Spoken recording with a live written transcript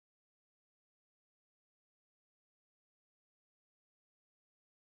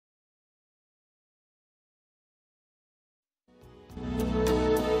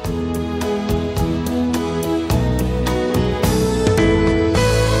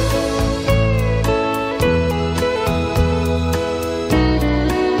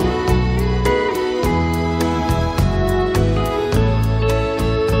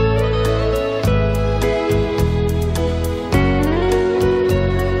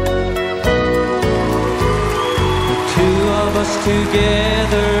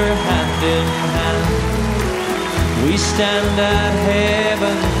together hand in hand. We stand at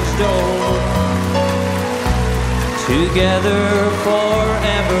heaven's door, together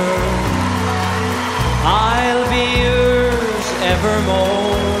forever. I'll be yours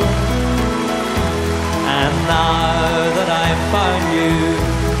evermore. And now that I've found you,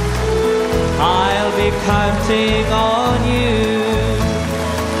 I'll be counting on you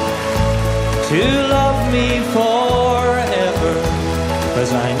to love me forever,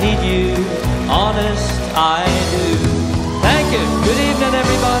 'cause I need you, honest I do. Thank you. Good evening,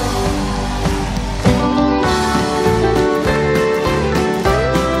 everybody.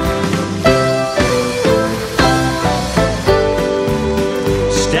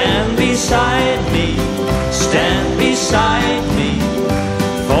 Stand beside me, stand beside me,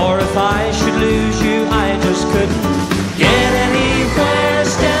 for if I should lose you, I just couldn't get anywhere.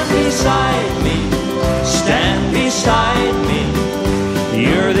 Stand beside me, stand beside me,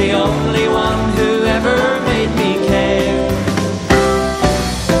 you're the only one who ever made me care.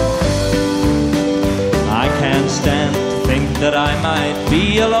 I can't stand to think that I might be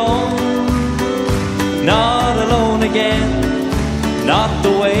alone, not alone again, not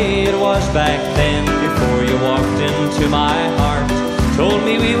the way it was back then, before you walked into my heart, told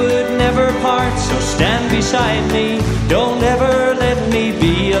me we would never part. So stand beside me, don't ever let me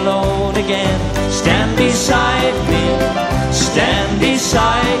be alone again. Stand beside me, stand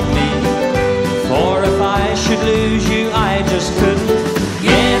beside me, for if I should lose you, I just couldn't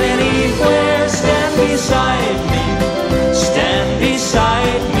get anywhere. Stand beside me, stand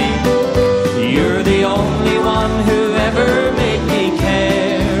beside me, you're the only one who ever made me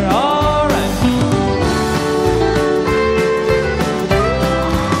care. All right.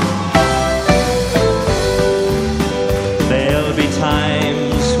 There'll be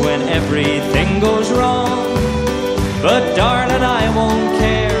times when everything goes wrong, but darling, I won't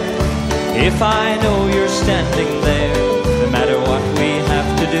care if I know you're standing there. No matter what we have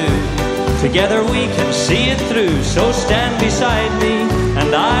to do, together we can see it through. So stand beside me, and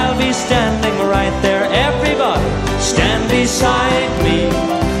I'll be standing right there. Everybody, stand beside me,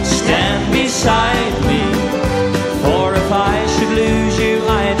 stand beside me, for if I should lose you,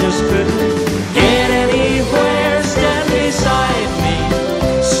 I just couldn't get anywhere. Stand beside me,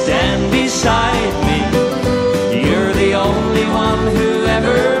 stand beside me, you're the only one who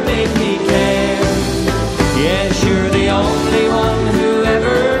ever made me care. Yes, you're the only one who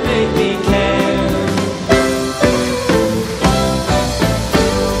ever made me care.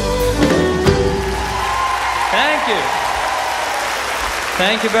 Thank you.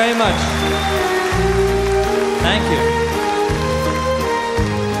 Thank you very much. Thank you.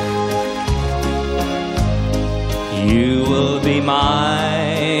 You will be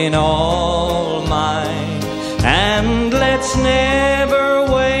mine, all mine, and let's never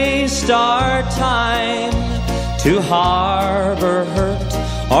waste our time to harbor hurt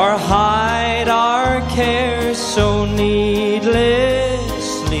or hide our cares so needlessly.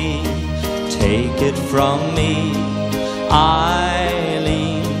 Take it from me,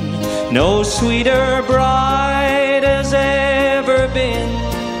 Eileen, no sweeter bride has ever been,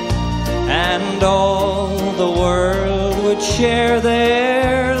 and all the world would share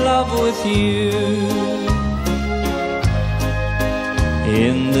their love with you.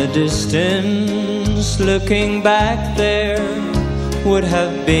 In the distance, looking back, there would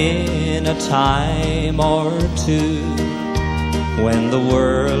have been a time or two when the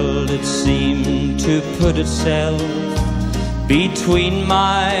world, it seemed to put itself between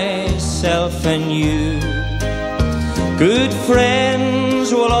myself and you. Good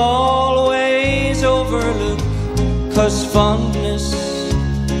friends will always overlook, 'cause fondness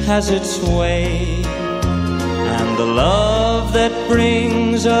has its way, and the love that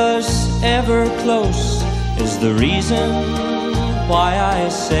brings us ever close is the reason why I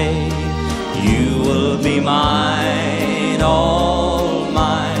say you will be mine, all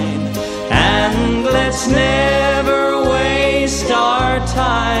mine, and let's never waste our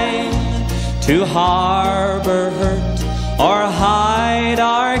time to harbor hurt or hide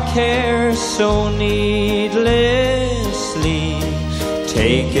our cares so needlessly.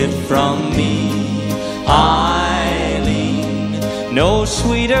 Take it from me, Eileen, no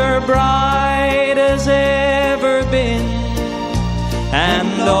sweeter bride has ever been,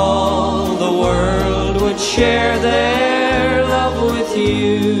 and all the world would share their love with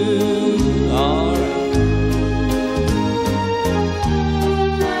you. All right.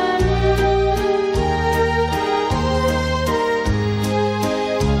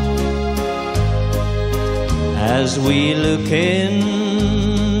 As we look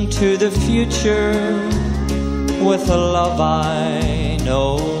into the future, with a love I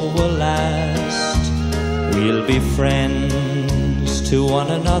know will last. We'll be friends to one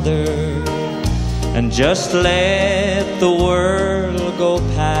another and just let the world go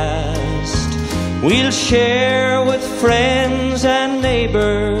past. We'll share with friends and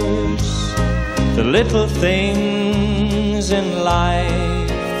neighbors the little things in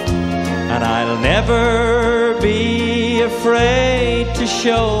life, and I'll never be afraid to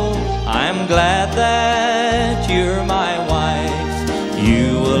show I'm glad that you're my wife.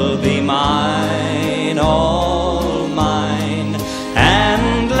 You will be mine, all mine,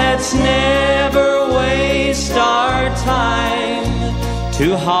 and let's never waste our time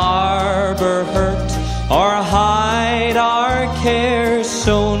to harbor hurt or hide our cares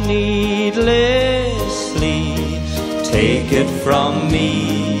so needlessly. Take it from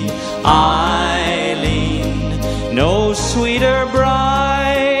me, Eileen, no sweeter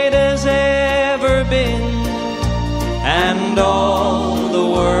bride has ever been, and all the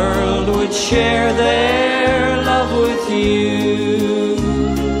world would share their love with you.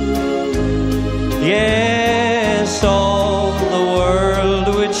 Yes, all the world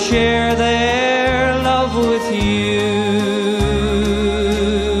would share their love with you.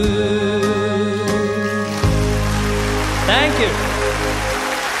 Thank you.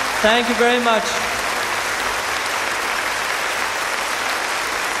 Thank you very much.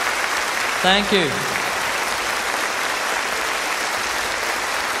 Thank you.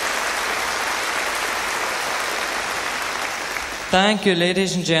 Thank you,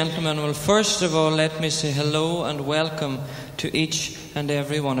 ladies and gentlemen. Well, first of all, let me say hello and welcome to each and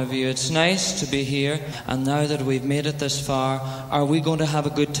every one of you. It's nice to be here, and now that we've made it this far, are we going to have a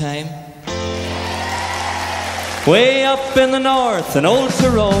good time? Way up in the north, in Old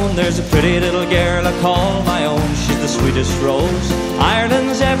Tyrone, there's a pretty little girl I call my own. She's the sweetest rose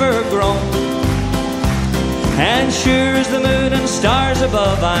Ireland's ever grown. And sure as the moon and stars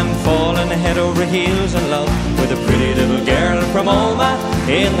above, I'm falling head over heels in love with a pretty little girl from Omagh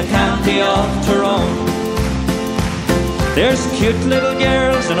in the county of Tyrone. There's cute little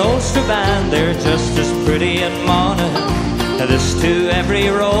girls in Ulster, they're just as pretty in Monaghan. This to every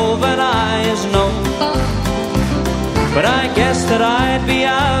roving eye is known. But I guess that I'd be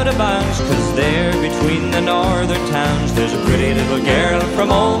out of bounds, 'cause there between the northern towns there's a pretty little girl from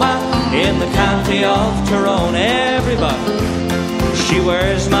Omagh in the county of Tyrone. Everybody, she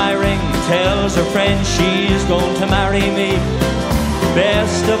wears my ring, tells her friends she's going to marry me.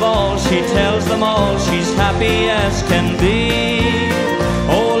 Best of all, she tells them all she's happy as can be.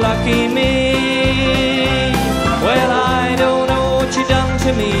 Oh, lucky me. Well, I don't know what you done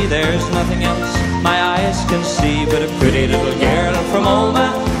to me, there's nothing else my eyes can see but a pretty little girl from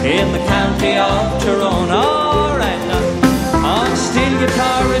Omagh in the county of Tyrone. All right now, on steel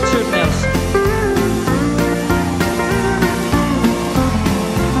guitar, Richard Nelson.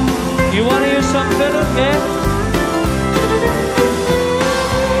 You want to hear something, Philip? Yeah?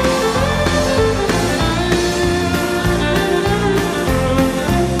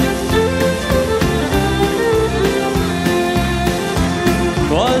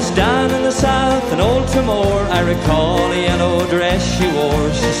 Was down in the south in Old Tramore, I recall a yellow dress she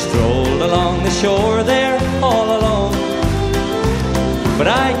wore. She strolled along the shore there all alone. But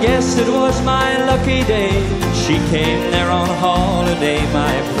I guess it was my lucky day, she came there on holiday,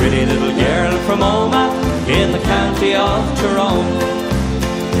 my pretty little girl from Omagh in the county of Tyrone.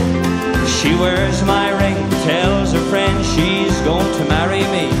 She wears my ring, tells her friends she's going to marry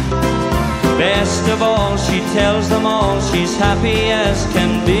me. Best of all, she tells them all she's happy as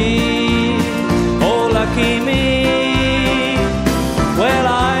can be. Oh, lucky me. Well,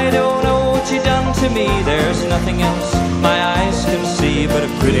 I don't know what you done to me, there's nothing else my eyes can see but a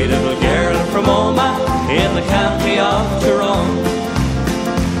pretty little girl from Omagh in the county of Tyrone.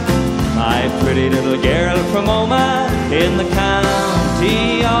 My pretty little girl from Omagh in the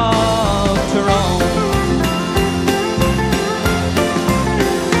county of Tyrone.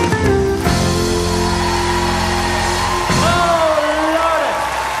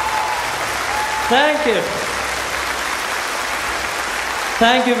 Thank you.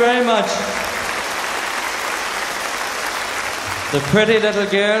 Thank you very much. The pretty little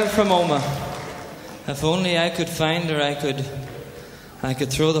girl from Omagh. If only I could find her, I could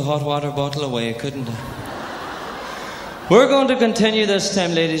throw the hot water bottle away, couldn't I? We're going to continue this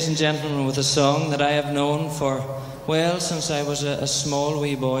time, ladies and gentlemen, with a song that I have known for, well, since I was a small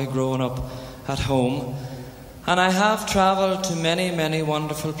wee boy growing up at home. And I have travelled to many, many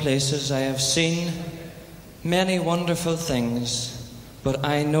wonderful places. I have seen many wonderful things. But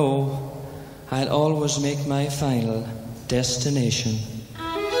I know I'll always make my final destination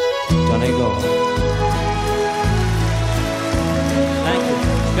Donegal.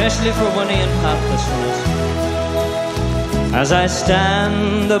 especially for Winnie and Pat, this one is. As I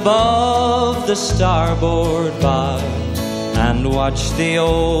stand above the starboard bow and watch the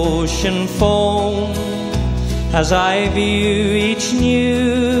ocean foam, as I view each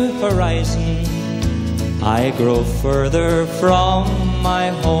new horizon, I grow further from my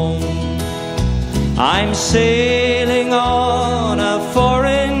home. I'm sailing on a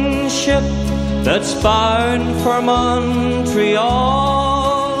foreign ship that's bound for Montreal,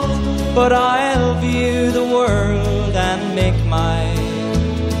 but I'll view the world and make my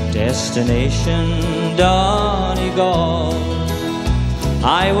destination Donegal.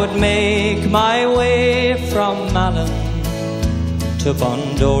 I would make my way from Malin to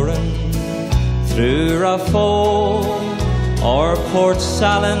Bundoran, through Raphoe or Port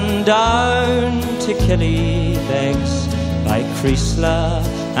Salin down to Killybegs, by Creesla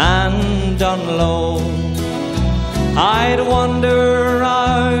and Dunlow. I'd wander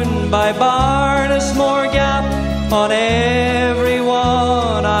round by Barnesmore Gap, on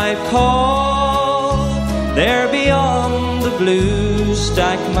everyone I'd call. There beyond the blue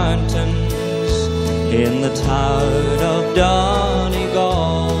Stack Mountains, in the town of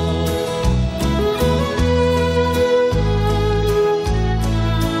Donegal.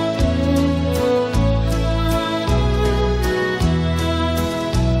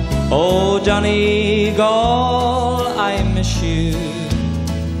 Oh, Donegal, I miss you,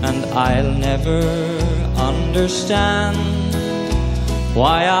 and I'll never understand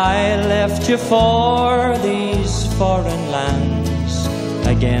why I left you for these foreign lands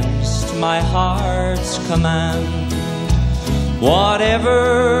against my heart's command.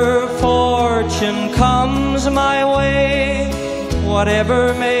 Whatever fortune comes my way,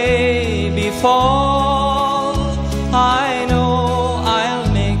 whatever may befall, I know I'll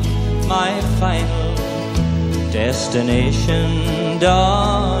make my final destination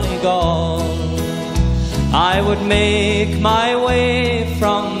Donegal. I would make my way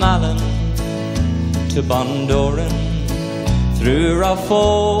from Malin to Bundoran, through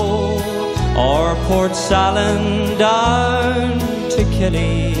Raphoe or Port Salin down to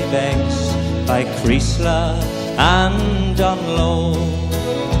Killybegs, by Creesla and Dunlow.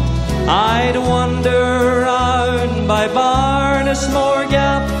 I'd wander round by Barnesmore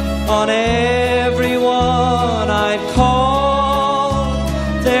Gap, on everyone I'd call.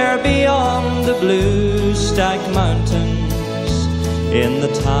 There beyond the blue Stack Mountains, in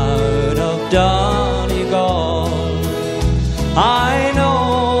the town of Donegal, I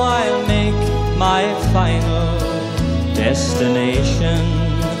know I'll make my final destination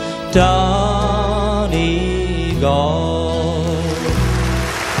Donegal.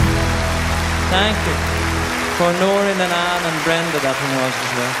 Thank you. For Noreen and Anne and Brenda, that one was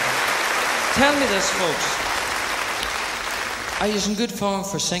as well. Tell me this, folks. Are you in good form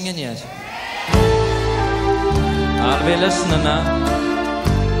for singing yet? I'll be listening now.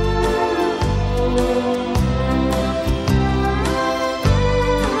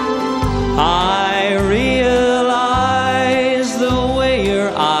 I realize the way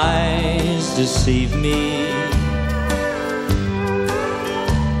your eyes deceive me,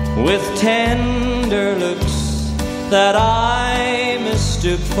 with tender looks that I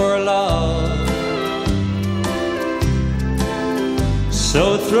mistook for love.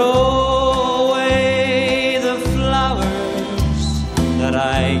 So throw away the flowers that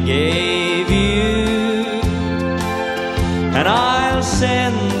I gave you, and I'll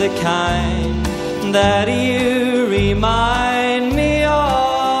send the kind that you remind me of.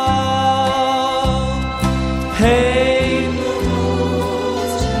 Paper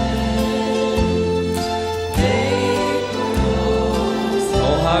roses, paper roses.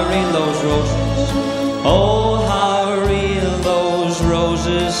 Oh, how real those roses. Oh, how real those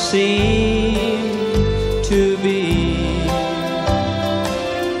roses seem to be.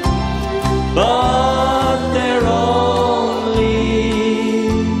 But they're only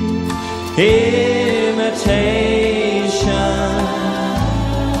imitation,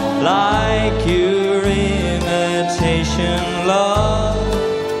 like your imitation love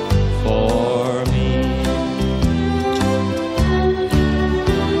for me.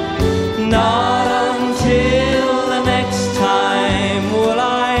 Not until the next time will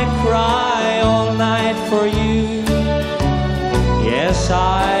I cry all night for you. Yes,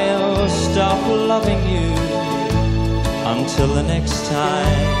 I'll stop loving you until the next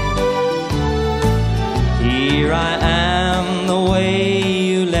time. Here I am the way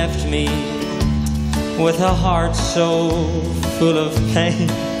you left me, with a heart so full of pain.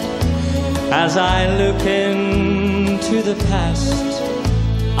 As I look into the past,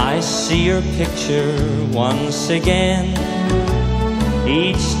 I see your picture once again.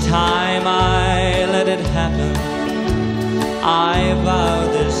 Each time I let it happen, I vow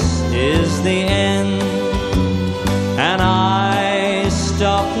this is the end, and I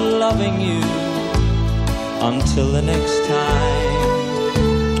stop loving you until the next time.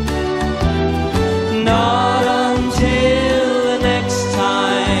 Not until the next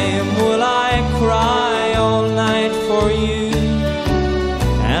time will I cry all night for you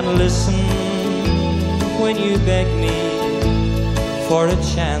and listen when you beg me for a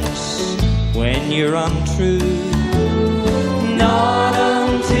chance when you're untrue. Not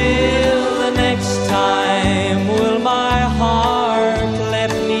until the next time will my heart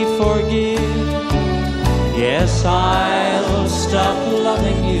let me forgive. Yes, I'll stop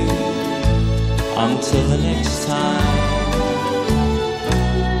loving you until the next time.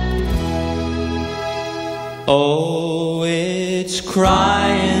 Oh, it's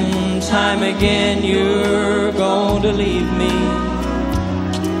crying time again, you're going to leave me.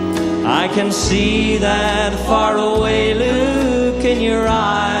 I can see that faraway look in your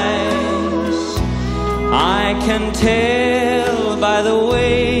eyes. I can tell by the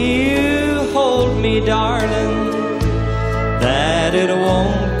way you hold me, darling, that it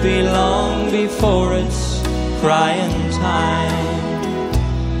won't be long before it's crying time.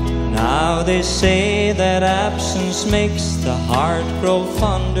 Now they say that absence makes the heart grow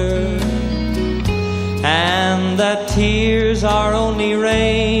fonder, and that tears are only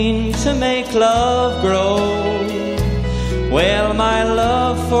rain to make love grow. Well, my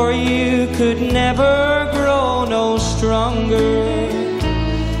love for you could never grow no stronger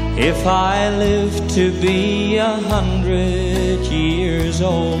if I lived to be 100 years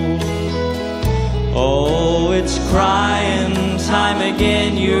old. Oh, it's crying time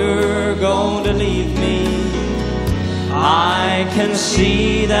again, you're going to leave me. I can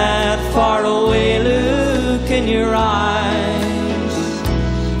see that faraway look in your eyes.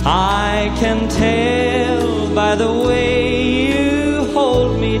 I can tell by the way you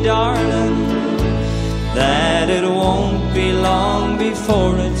hold me, darling, that it won't be long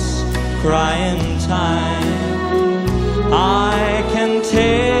before it's crying time. I can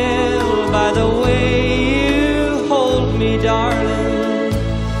tell by the way you hold me, darling,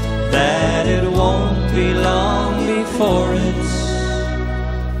 that it won't be long before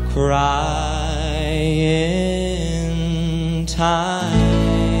it's crying time.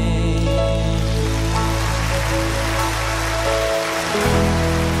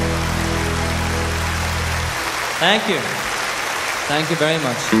 Thank you. Thank you very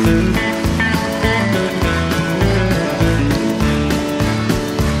much.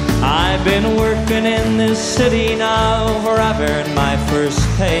 I've been working in this city now where I've earned my first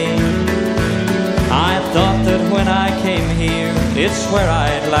pay. I thought that when I came here, it's where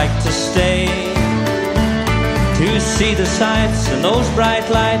I'd like to stay, to see the sights and those bright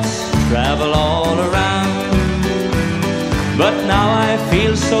lights travel all around. But now I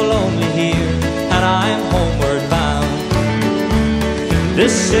feel so lonely here, and I'm homeward bound.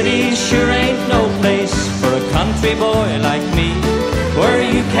 This city sure ain't no place for a country boy like me, where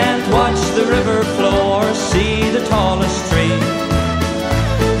you can't watch the river flow or see the tallest tree.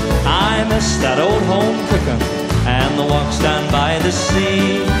 I miss that old home cooking and the walks down by the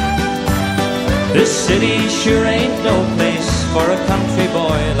sea. This city sure ain't no place for a country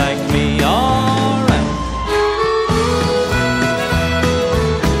boy like me. All right.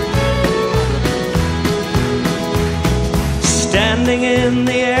 Standing in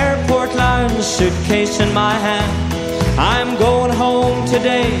the airport lounge, suitcase in my hand, I'm going home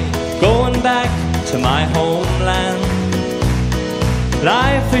today, going back to my homeland.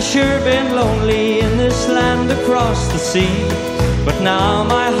 Life has sure been lonely in this land across the sea, but now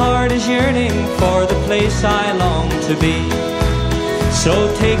my heart is yearning for the place I long to be. So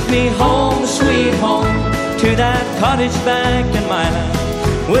take me home, sweet home, to that cottage back in my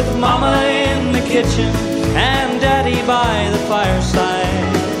land, with Mama in the kitchen and Daddy by the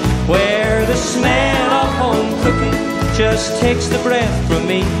fireside, where the smell of home cooking just takes the breath from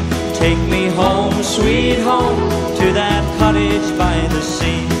me. Take me home, sweet home, to that cottage by the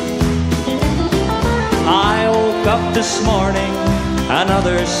sea. I woke up this morning,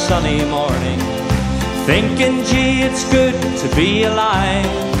 another sunny morning, thinking, gee, it's good to be alive.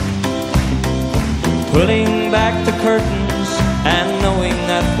 Pulling back the curtains and knowing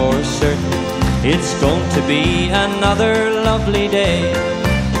that for certain it's going to be another lovely day.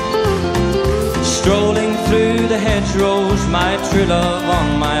 Strolling through the hedgerows, my true love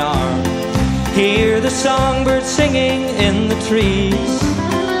on my arm, hear the songbirds singing in the trees.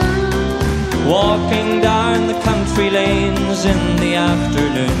 Walking down the country lanes in the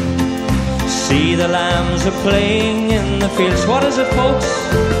afternoon, See the lambs are playing in the fields. What is it, folks?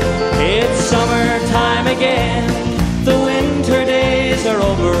 It's summertime again. The winter days are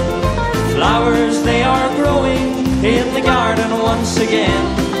over. Flowers, they are growing in the garden once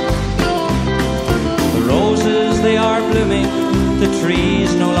again. The roses, they are blooming, the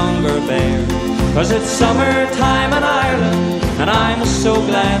trees no longer bare. 'Cause it's summertime in Ireland, and I'm so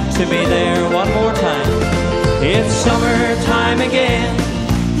glad to be there. One more time. It's summertime again.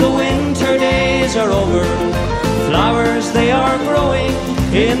 The winter days are over. Flowers, they are growing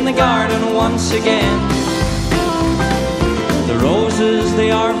in the garden once again. The roses, they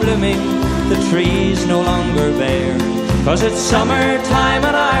are blooming, the trees no longer bare. 'Cause it's summertime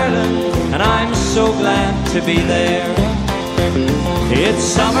in Ireland, and I'm so glad to be there. It's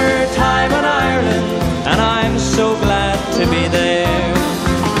summertime in Ireland, and I'm so glad to be there.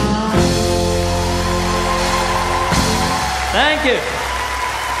 Thank you.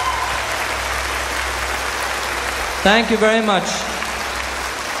 Thank you very much.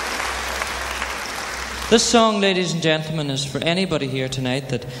 This song, ladies and gentlemen, is for anybody here tonight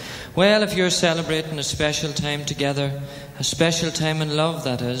that, well, if you're celebrating a special time together, a special time in love,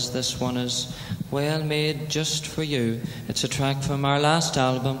 that is, this one is, well, made just for you. It's a track from our last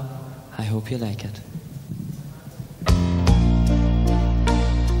album. I hope you like it.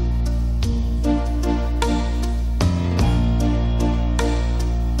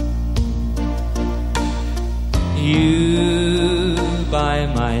 You by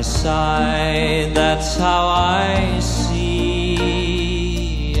my side, that's how I see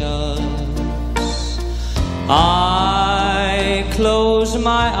us. I close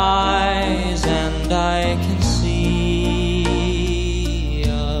my eyes and I can see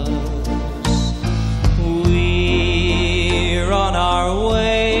us. We're on our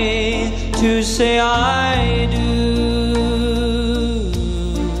way to say I do.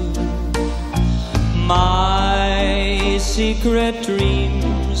 My secret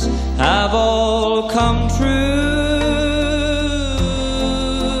dreams have all come true.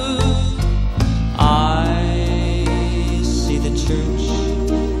 I see the church,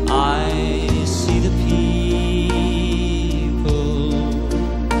 I see the people.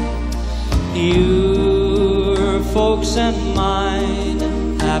 Your folks and mine,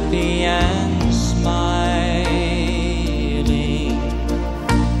 happy and smiling.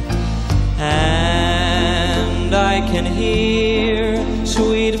 And I can hear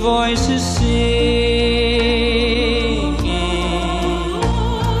sweet voices singing,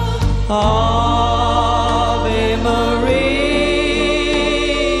 Ave Maria.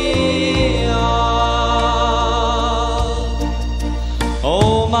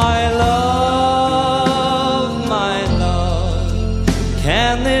 Oh my love,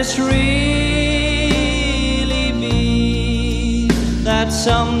 can this really be that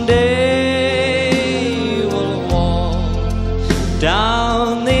someday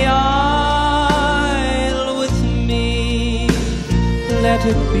down the aisle with me? Let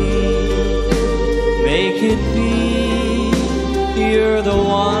it be, make it be, you're the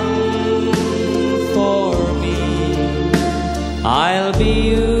one for me. I'll be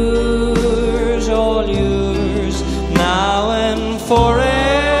yours, all yours, now and forever.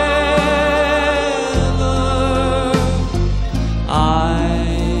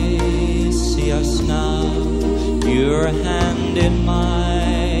 I see us now, your hand in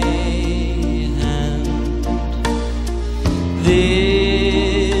my hand.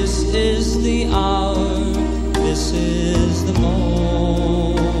 This is the hour, this is the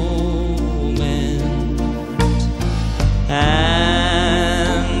moment,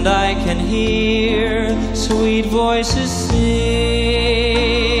 and I can hear sweet voices singing,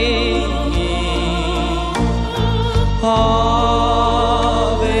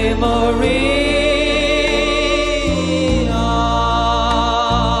 Ave Maria.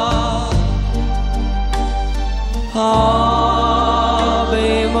 Ave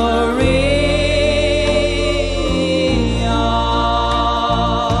Maria.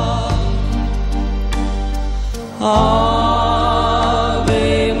 Ave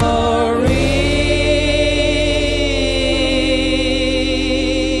Maria.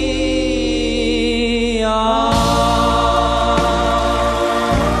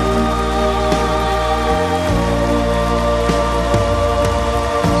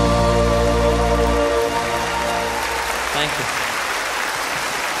 Thank you.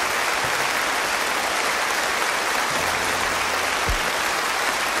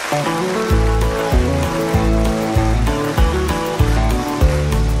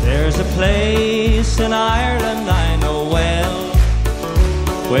 There's a place in Ireland I know well,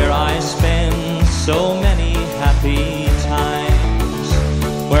 where I spend so many happy times,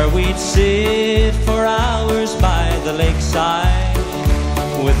 where we'd sit for hours by the lakeside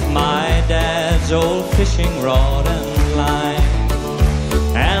with my dad's old fishing rod and line,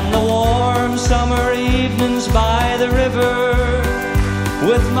 and the warm summer evenings by the river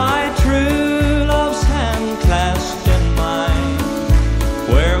with my true love's hand clasped in mine,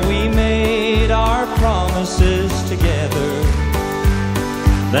 where we made our promises together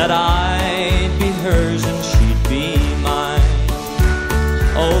that I'd be hers and she'd be mine.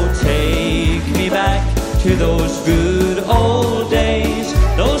 Oh, take me back to those good old days,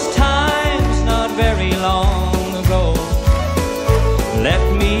 those times not very long ago. Let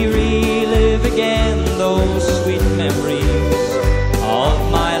me relive again those sweet memories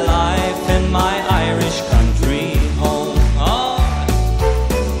of my life in my Irish country home. Oh.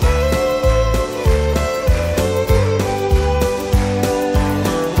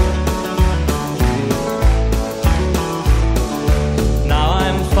 Now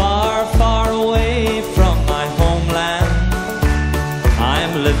I'm far, far away from my homeland.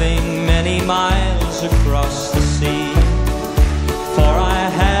 I'm living many miles across the sea, for I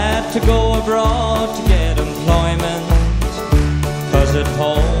had to go abroad to get employment, 'cause at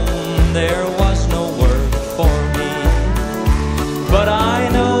home there was no work for me. But I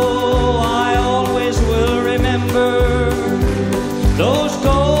know I always will remember those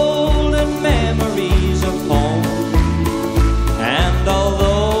golden memories of home. And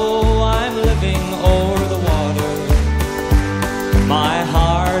although I'm living over the water, my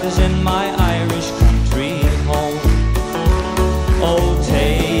heart is in my Irish country home. Oh,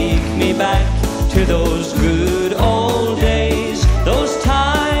 take me back to those good old days, those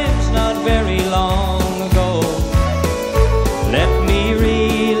times not very long ago. Let me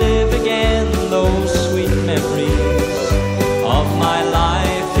relive again those sweet memories of my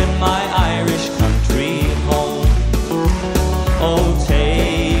life in my Irish country home. Oh,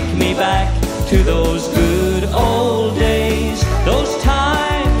 take me back to those good old days, those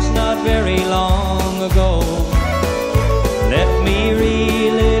times not very long ago. Let me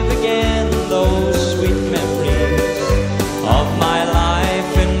relive again those sweet memories of my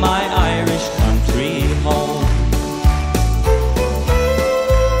life in my Irish country home.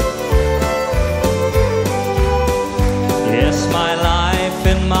 Yes, my life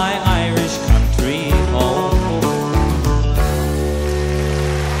in my Irish country home.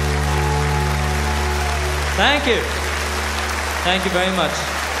 Thank you. Thank you very much.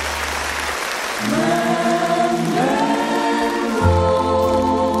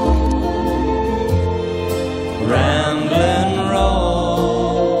 Ramblin'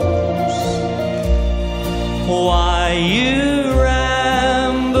 Rose, why you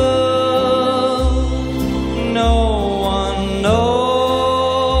ramble, no one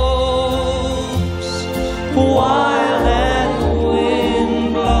knows. While that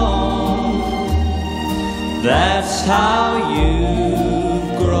wind blows, that's how you've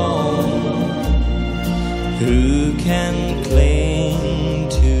grown. Who can cling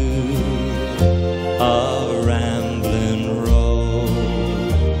to a rambling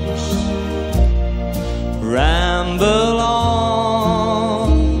rose? Ramble on,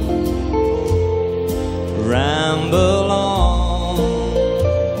 ramble on,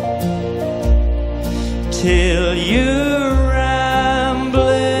 till your rambling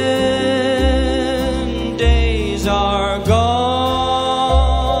days are gone.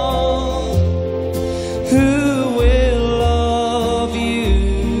 Who will love you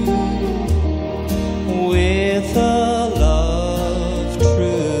with a love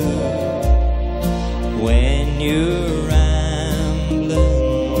true when you're rambling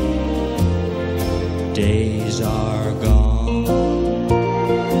days are gone?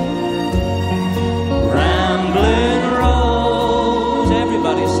 Ramblin' Rose,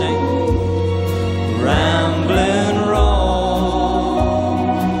 everybody sing. Ramblin' Rose,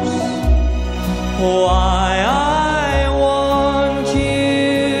 why I want you,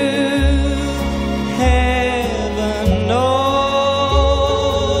 heaven knows.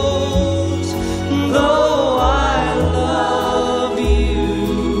 Though I love you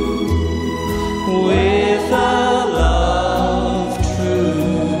with a love true,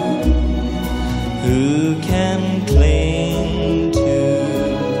 who can cling to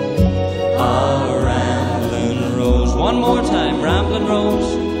a rambling rose? One more time, Ramblin'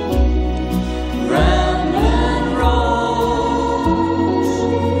 Rose. Ramblin' Rose,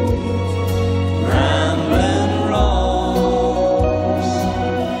 Ramblin' Rose,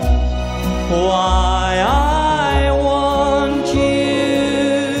 why I want you,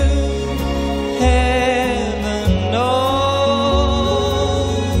 heaven knows.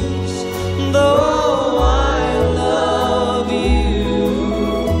 Though I love you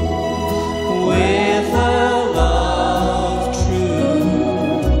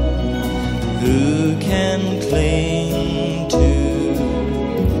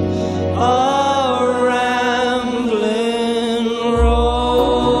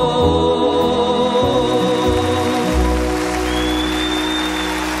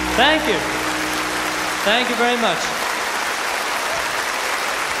Thank you very much.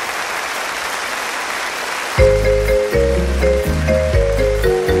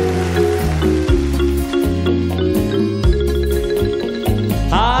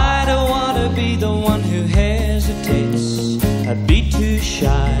 I don't want to be the one who hesitates. I'd be too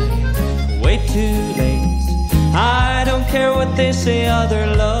shy, way too late. I don't care what they say other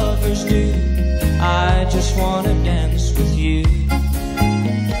lovers do. I just want to dance with you.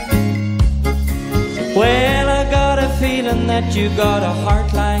 Well, I got a feeling that you got a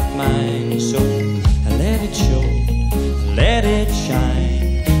heart like mine, so let it show, let it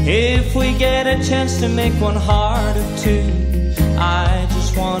shine. If we get a chance to make one heart of two, I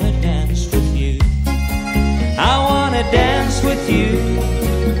just want to dance with you. I want to dance with you,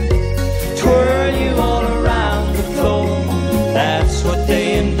 twirl you all around the floor. That's what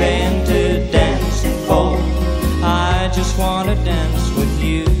they invented dancing for. I just want to dance with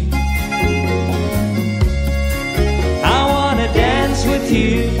you. I want to dance with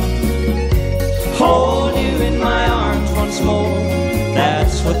you, hold you in my arms once more.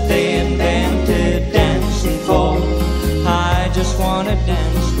 That's what they invented dancing for. I just want to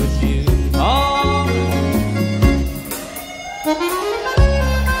dance with you. Oh.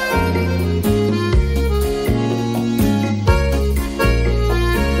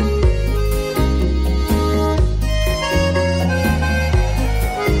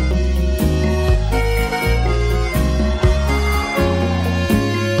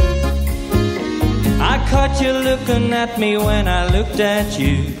 Caught you looking at me when I looked at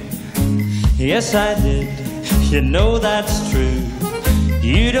you. Yes, I did. You know that's true.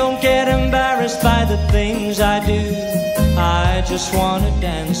 You don't get embarrassed by the things I do. I just want to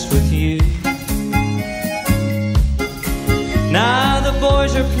dance with you. Now the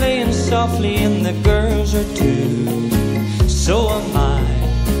boys are playing softly and the girls are too. So am I,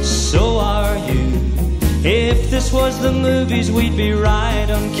 so are you. If this was the movies, we'd be right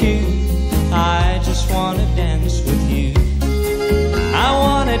on cue. I just want to dance with you. I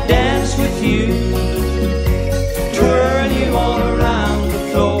want to dance with you, twirl you all around the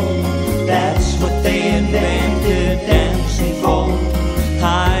floor. That's what they invented dancing for.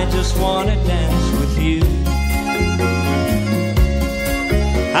 I just want to dance with you.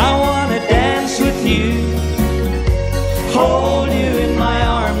 I want to dance with you, hold you in my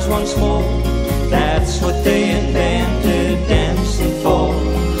arms once more. That's what they invented dancing for.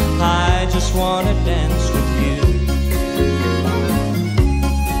 I just want to dance with you.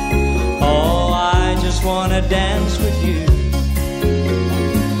 Oh, I just want to dance with you.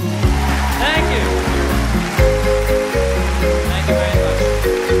 Thank you. Thank you very much.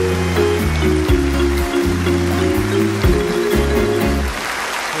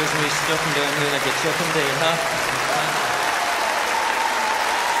 Here's me stuffing down here like a Chippendale, huh?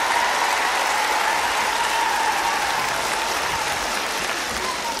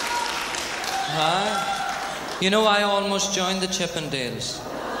 You know, I almost joined the Chippendales.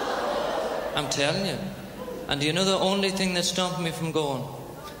 I'm telling you. And you know the only thing that stopped me from going?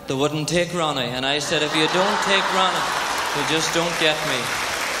 They wouldn't take Ronnie. And I said, if you don't take Ronnie, you just don't get me.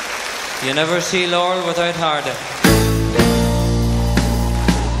 You never see Laurel without Hardy.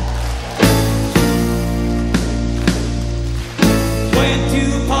 Went to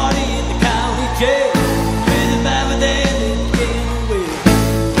a party in the county jail. With a Baba Dandy in the wheel.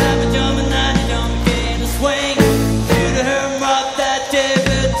 Baba jumping, 90 jumping in a swing. Shoot a her rock that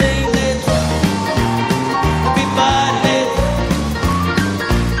everything let's everybody let's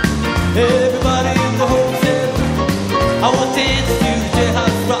everybody in the hotel. I want to dance to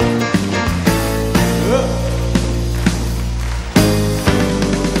jailhouse rock.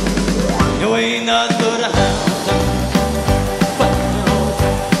 You ain't nothing but a hound dog.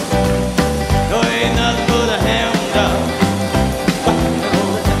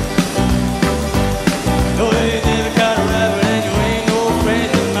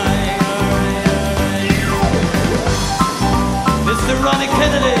 Ronnie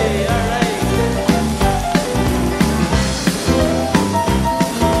Kennedy, all right.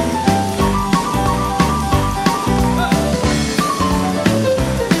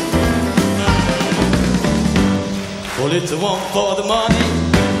 Well, it's a one for the money,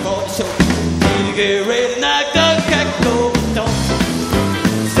 for the show. Need to get ready to knock the crack door. Don't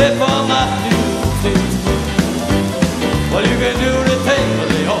step on my music. Well, you can do the thing, but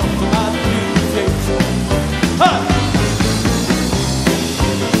they offer my music. Ha!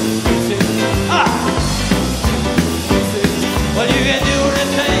 Well, you can do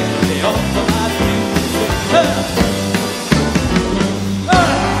anything, they offer my music.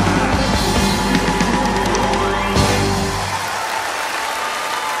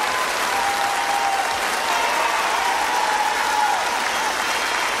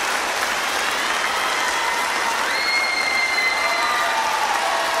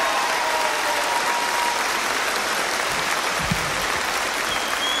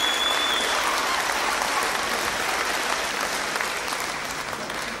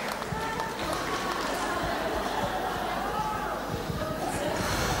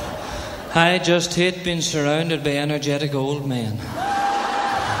 I just hate being surrounded by energetic old men.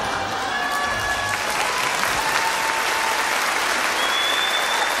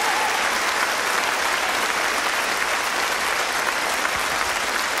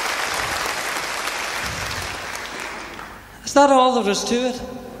 Is that all there is to it?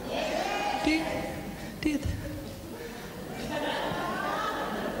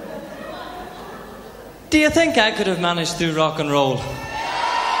 Do you think I could have managed through rock and roll?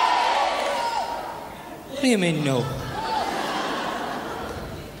 What do you mean, no?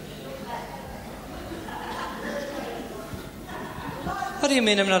 What do you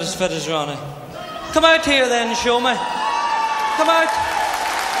mean I'm not as fit as Ronnie? Come out here then and show me. Come out.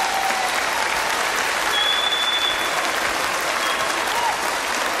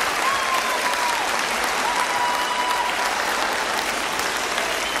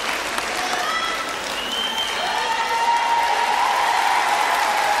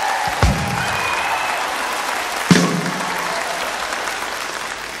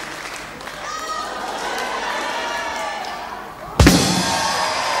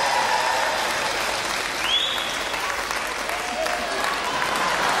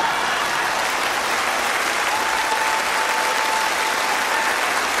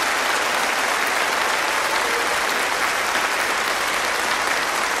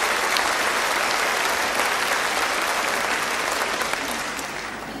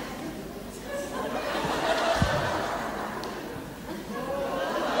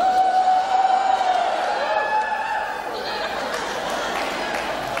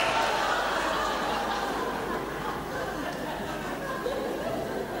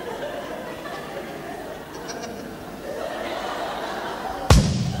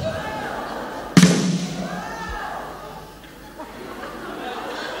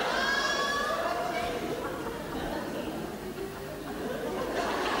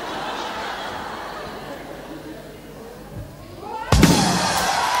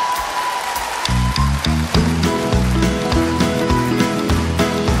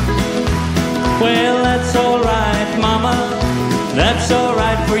 Well, that's alright, Mama, that's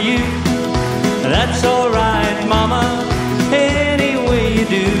alright for you. That's alright, Mama, any way you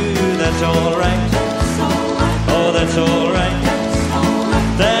do. That's alright, oh, that's alright.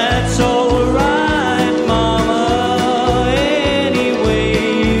 That's alright, Mama, any way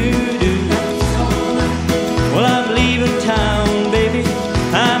you do. Well, I'm leaving town, baby,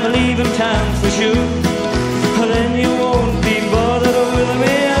 I'm leaving town for sure. Then you won't be bothered with me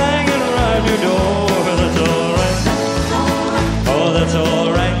hanging around your door. That's alright, oh, that's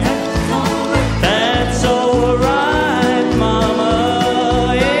alright. That's alright,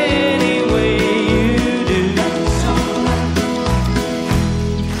 Mama, any way you do.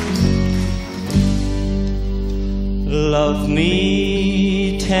 Love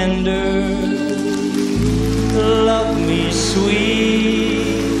me tender, love me sweet,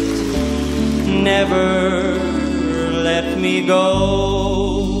 never let me go.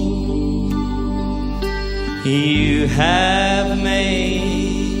 You have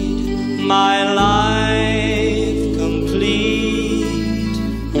made my life complete,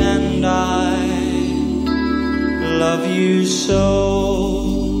 and I love you so.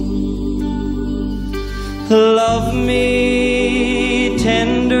 Love me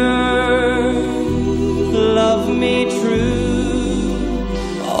tender, love me true,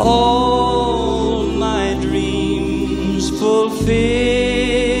 all my dreams fulfill.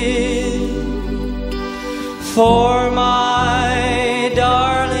 For my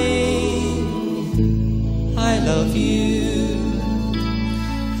darling, I love you,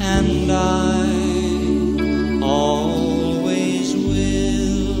 and I always will.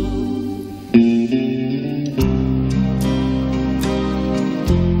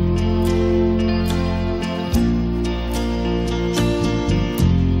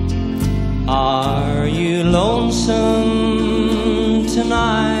 Are you lonesome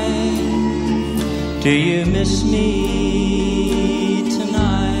tonight? Do you miss me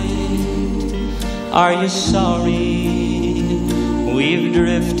tonight? Are you sorry we've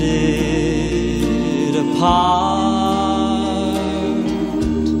drifted apart?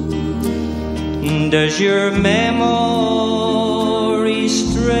 Does your memory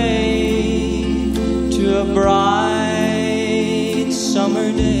stray to a bright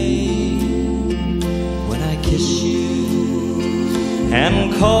summer day when I kiss you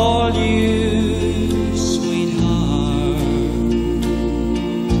and call you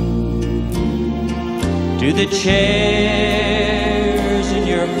do the chairs in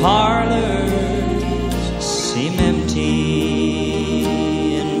your parlors seem empty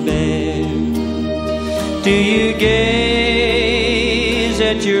and bare? Do you gaze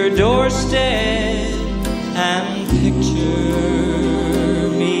at your doorstep and picture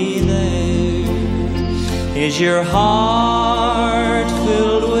me there. Is your heart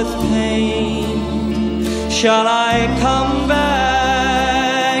filled with pain? Shall I come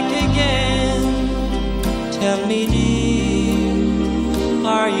back again? Tell me, dear,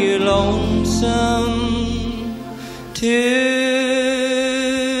 are you lonesome tonight?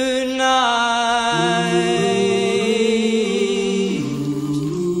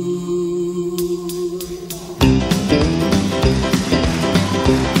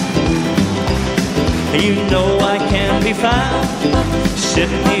 You know I can't be found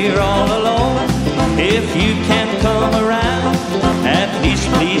sitting here all alone. If you can't come around, at least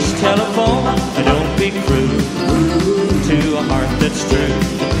please telephone. Don't be cruel to a heart that's true.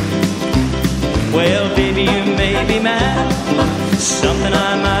 Well, baby, you may be mad, something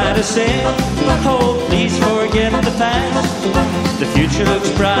I might have said. Oh, please forget the past, the future looks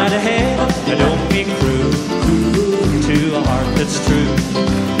bright ahead. Don't be cruel to a heart that's true.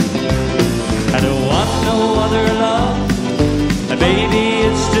 I don't want no other love, baby,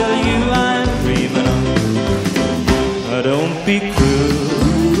 it's still you I'm dreaming of. Don't be cruel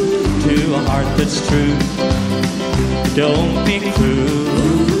to a heart that's true. Don't be cruel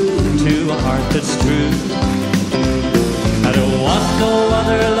to a heart that's true. I don't want no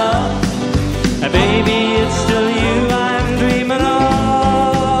other love, baby, it's still you I'm dreaming of.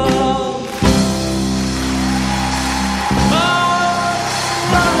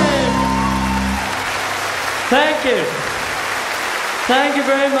 Thank you. Thank you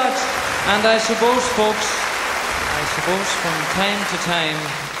very much. And I suppose, folks, from time to time,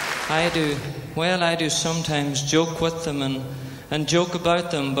 I do sometimes joke with them and joke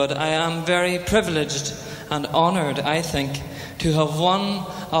about them, but I am very privileged and honoured, I think, to have one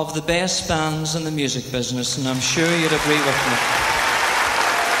of the best bands in the music business, and I'm sure you'd agree with me.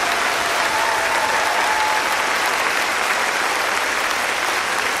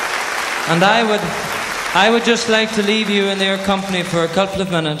 And I would just like to leave you in their company for a couple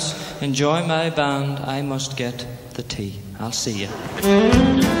of minutes. Enjoy my band. I must get the tea. I'll see you.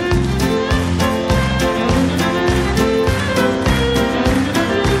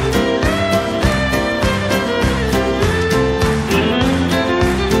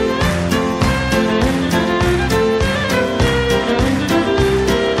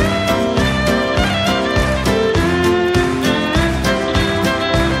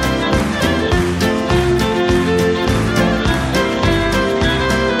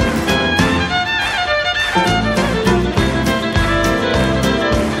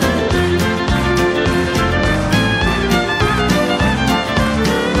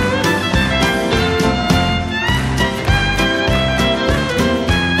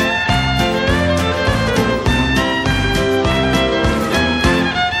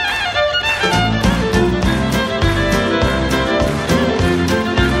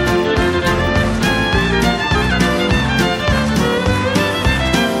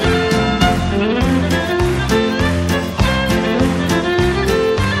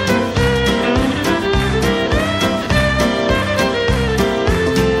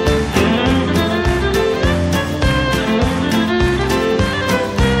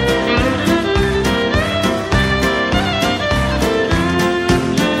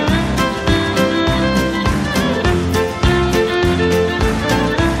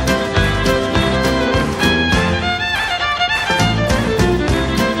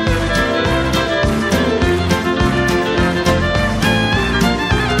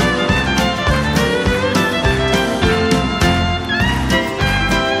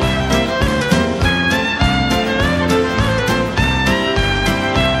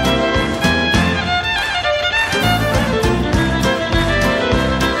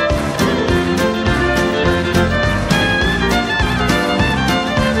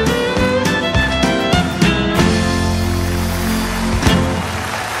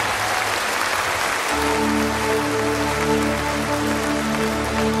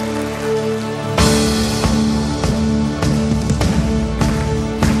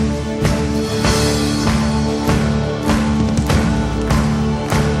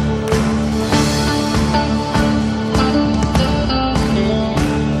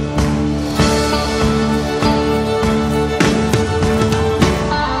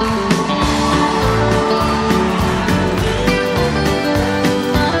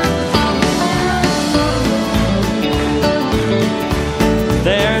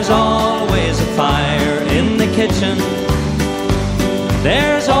 kitchen.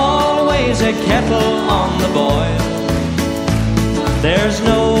 There's always a kettle on the boil. There's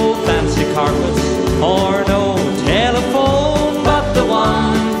no fancy carpets or no telephone, but the one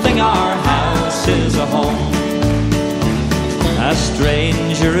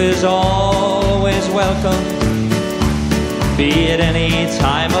welcome, be it any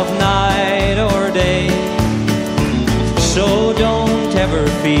time of night or day. So don't ever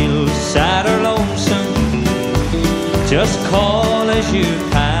feel sad or lonesome, just call as you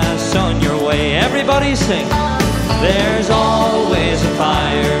pass on your way. Everybody sing. There's always a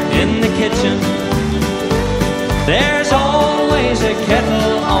fire in the kitchen, there's always a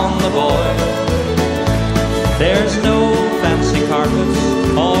kettle on the boil. There's no fancy carpets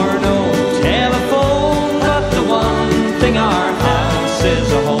or no telephone, but the one thing our house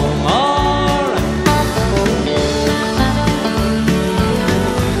is a home.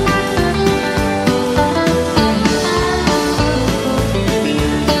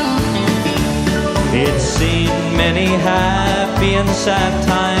 It's seen many happy and sad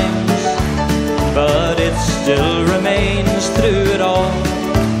times, but it still remains through it all.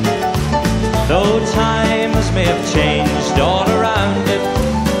 Though times may have changed all around it,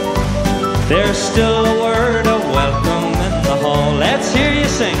 there's still a word of welcome in the hall. Let's hear you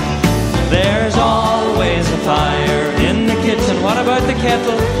sing. There's always a fire in the kitchen. What about the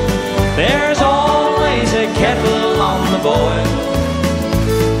kettle? There's always a kettle on the boil.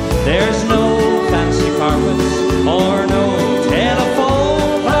 There's no fancy carpets or no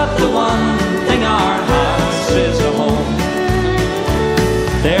telephone, but the one thing our house is a home.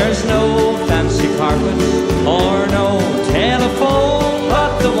 There's no fancy carpets or no telephone,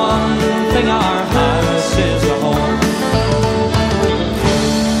 but the one thing our house is a home.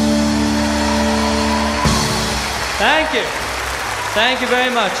 Thank you. Thank you very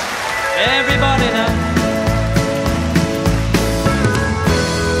much. Everybody now.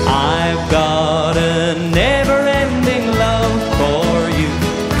 I've got a never-ending love for you.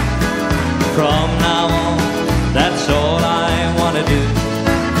 From now on, that's all I want to do.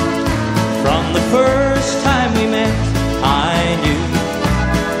 From the first time we met, I knew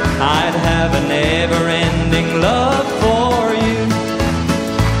I'd have a never-ending love for you.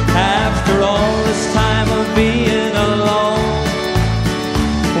 After all this time of being alone,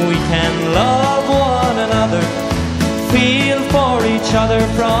 we can love one another, feel for each other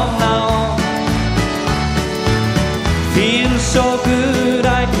from now on. Feels so good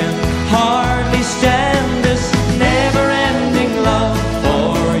I can hardly stand this never-ending love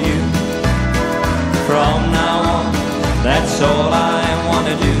for you. From now on, that's all I want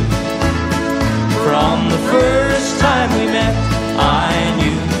to do. From the first time we met, I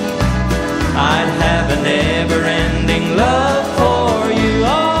knew I'd have a never-ending love for you.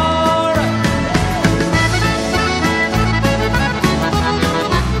 All right.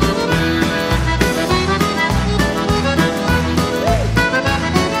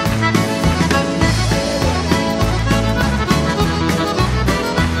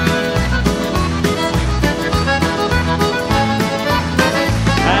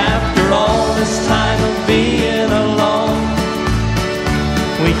 After all this time of being alone,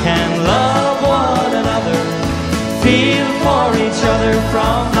 we can love one another, feel for each other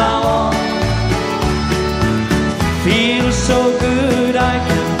from now on. Feels so good I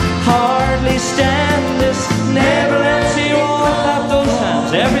can hardly stand this. Never let you all clap those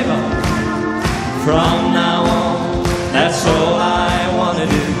hands, everybody. From now on, that's all I want to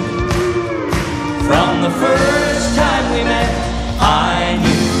do. From the first time we met, I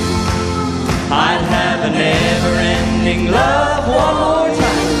knew I'd have a never-ending love. One more time.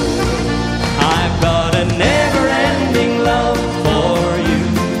 I've got a never-ending love for you.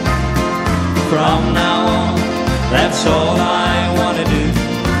 From now on, that's all I want to do.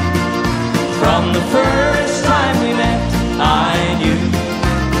 From the first time we met, I knew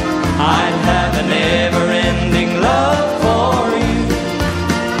I'd have a never-ending love for you.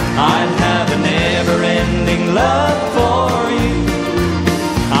 I'd have a never-ending love for you.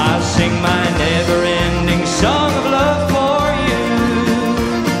 I'll sing my never-ending song of love for you.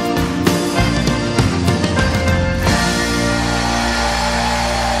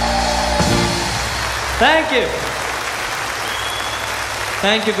 Thank you.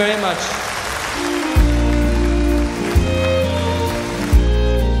 Thank you very much.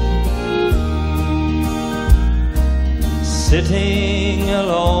 Sitting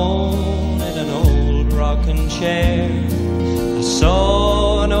alone in an old rocking chair, I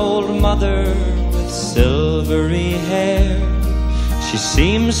saw an old mother with silvery hair. She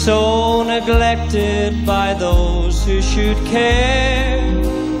seemed so neglected by those who should care,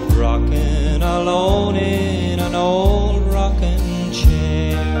 rocking alone in an old rocking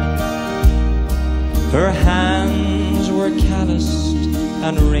chair. Her hands were calloused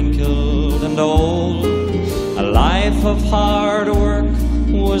and wrinkled and old. A life of hard work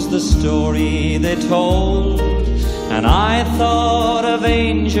was the story they told, and I thought of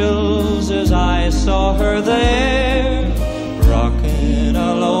angels as I saw her there, rocking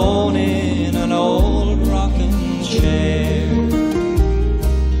alone in an old rocking chair.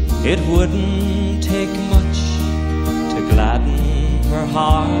 It wouldn't take much to gladden her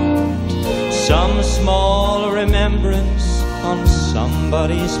heart, some small remembrance on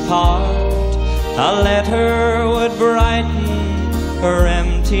somebody's part. A letter would brighten her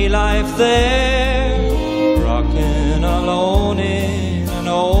empty life there, rocking alone in an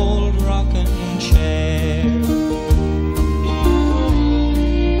old rocking chair.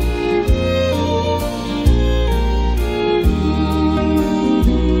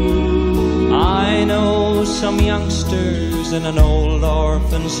 I know some youngsters in an old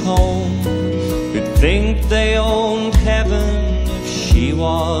orphan's home who'd think they owned heaven if she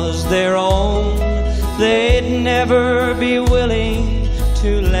was their own. They'd never be willing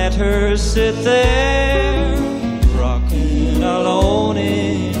to let her sit there, rocking alone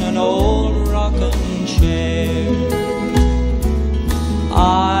in an old rocking chair.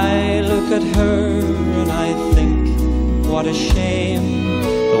 I look at her and I think, what a shame.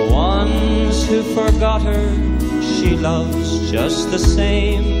 The ones who forgot her, she loves just the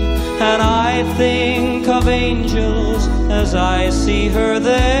same. And I think of angels as I see her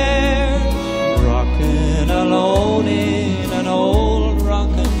there, rocking alone in an old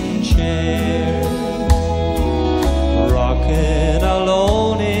rocking chair, rocking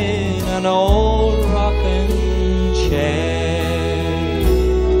alone in an old rocking chair.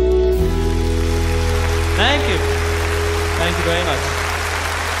 Thank you. Thank you very much.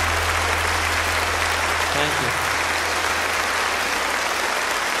 Thank you.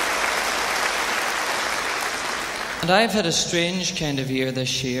 And I've had a strange kind of year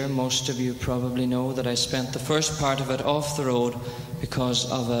this year. Most of you probably know that I spent the first part of it off the road because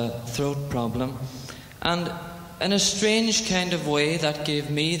of a throat problem. And in a strange kind of way, that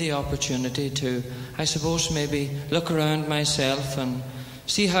gave me the opportunity to, I suppose, maybe look around myself and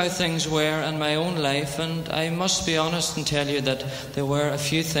see how things were in my own life. And I must be honest and tell you that there were a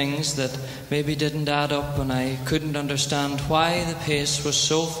few things that maybe didn't add up, and I couldn't understand why the pace was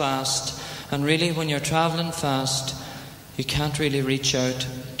so fast. And really, when you're travelling fast, you can't really reach out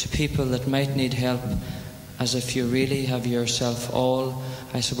to people that might need help as if you really have yourself all,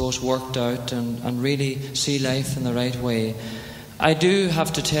 I suppose, worked out and really see life in the right way. I do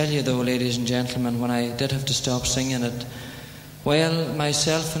have to tell you, though, ladies and gentlemen, when I did have to stop singing it, well,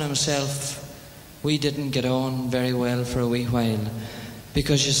 myself and himself, we didn't get on very well for a wee while.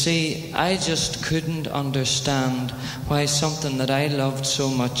 Because, you see, I just couldn't understand why something that I loved so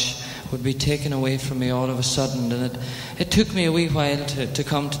much would be taken away from me all of a sudden. And it took me a wee while to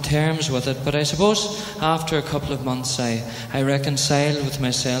come to terms with it. But I suppose after a couple of months I reconciled with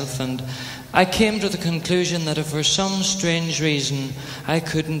myself, and I came to the conclusion that if for some strange reason I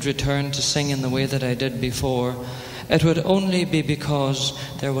couldn't return to singing the way that I did before, it would only be because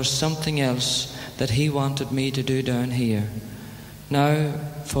there was something else that he wanted me to do down here. Now,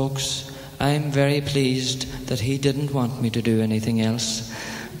 folks, I'm very pleased that he didn't want me to do anything else.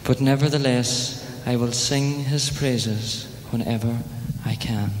 But nevertheless, I will sing his praises whenever I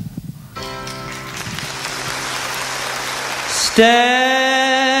can.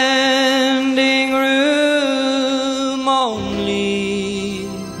 Standing room only,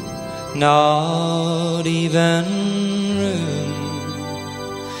 not even room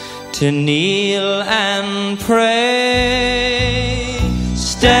to kneel and pray.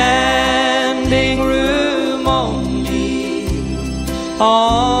 Standing room only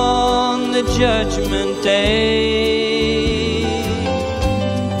on the judgment day.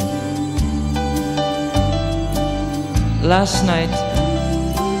 Last night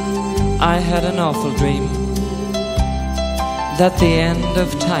I had an awful dream that the end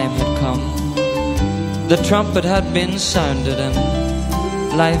of time had come. The trumpet had been sounded and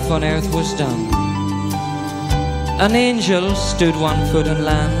life on earth was done. An angel stood one foot in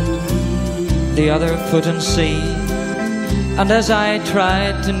land, the other foot in sea. And as I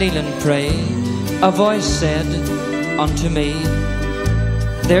tried to kneel and pray, a voice said unto me,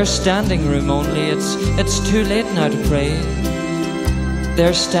 there's standing room only, it's too late now to pray.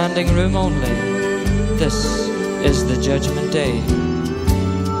 There's standing room only, this is the judgment day.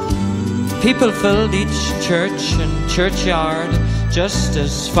 People filled each church and churchyard, just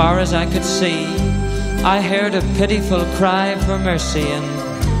as far as I could see. I heard a pitiful cry for mercy,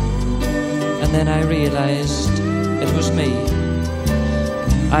 and then I realized it was me.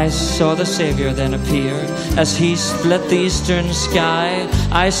 I saw the Saviour then appear as he split the eastern sky.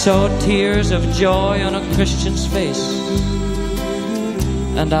 I saw tears of joy on a Christian's face,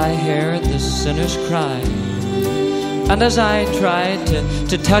 and I heard the sinner's cry. And as I tried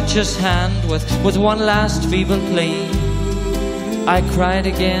to touch his hand with one last feeble plea, I cried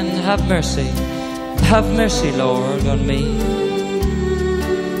again, have mercy, Lord, on me.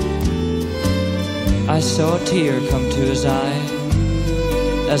 I saw a tear come to his eye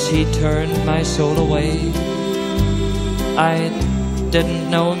as he turned my soul away. I didn't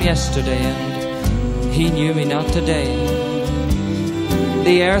know him yesterday, and he knew me not today.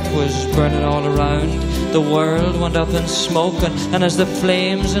 The earth was burning all around, the world went up in smoke, and as the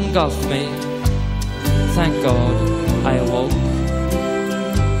flames engulfed me, thank God I awoke.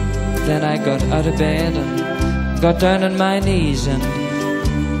 Then I got out of bed and got down on my knees, and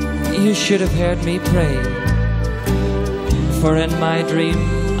you should have heard me pray, for in my dream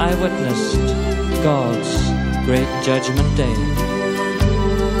I witnessed God's great judgment day.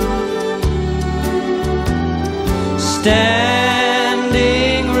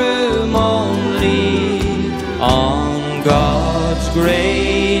 Standing room only on God's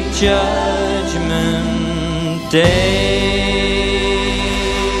great judgment day.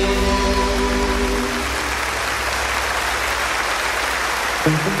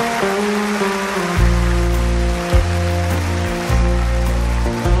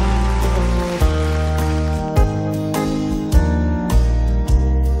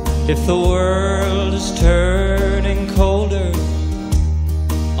 If the world is turning colder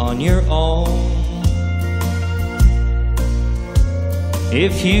on your own,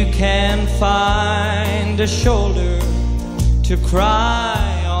 if you can find a shoulder to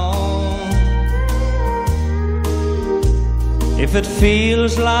cry on, if it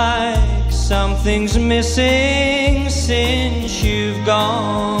feels like something's missing since you've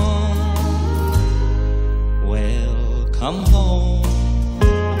gone, well, come home.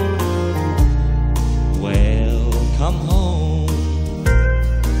 Come home.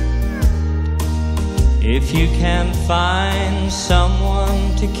 If you can find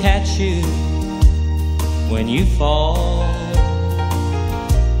someone to catch you when you fall,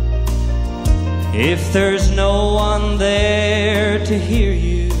 if there's no one there to hear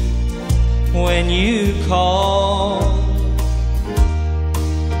you when you call,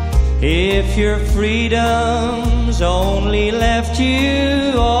 if your freedom's only left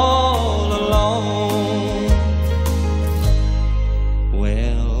you all alone,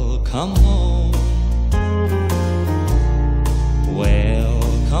 come home. Well,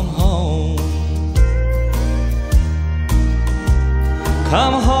 come home.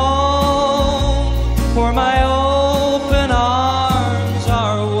 Come home, where my open arms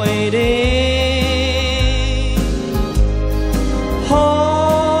are waiting.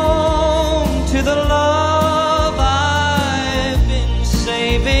 Home to the love I've been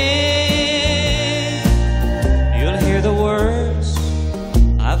saving. You'll hear the words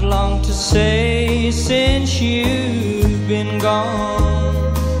I've longed to say since you've been gone.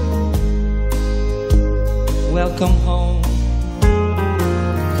 Welcome home.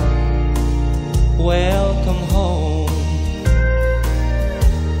 Welcome home.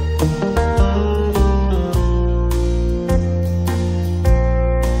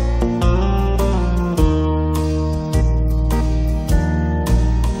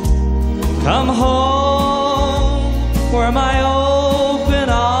 Come home, where my open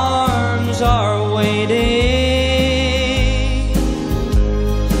arms are waiting.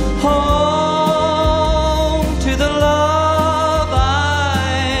 Home to the love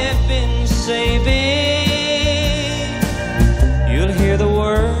I've been saving. You'll hear the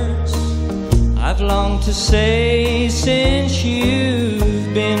words I've longed to say since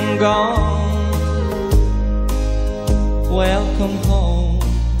you've been gone. Welcome home.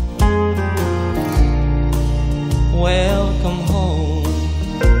 Welcome home.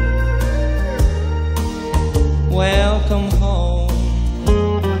 Welcome home.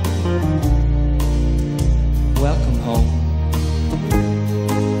 Welcome home.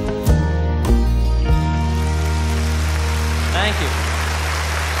 Thank you.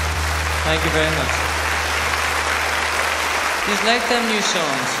 Thank you very much. You like them new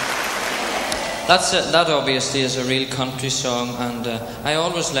songs? That obviously is a real country song, and I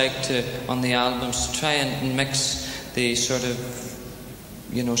always like to, on the albums, to try and mix the sort of,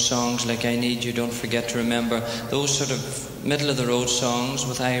 songs like I Need You, Don't Forget to Remember, those sort of middle of the road songs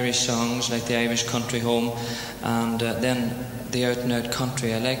with Irish songs like the Irish Country Home, and then the out and out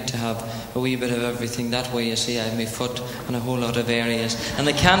country. I like to have a wee bit of everything. That way, you see, I have my foot in a whole lot of areas, and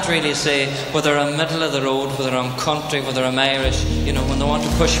they can't really say whether I'm middle of the road, whether I'm country, whether I'm Irish, when they want to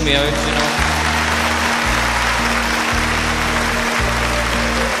push me out,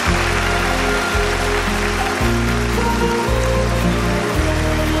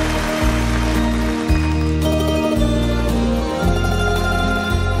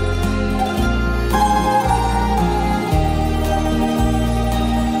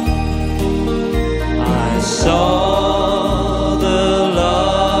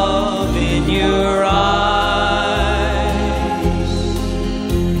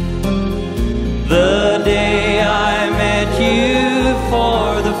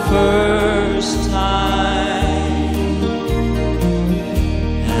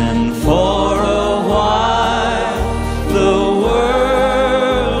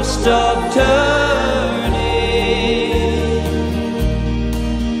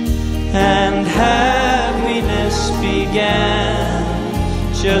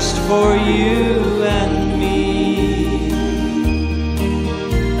 just for you and me.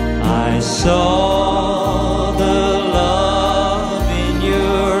 I saw the love in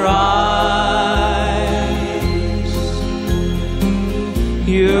your eyes.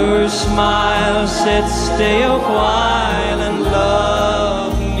 Your smile said, stay a while and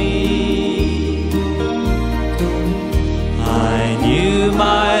love me. I knew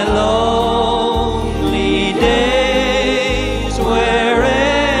my lonely days were ended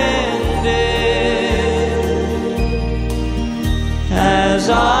as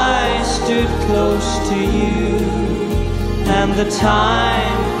I stood close to you and the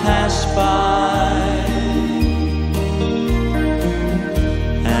time passed by.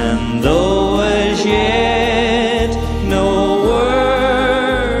 And though as yet no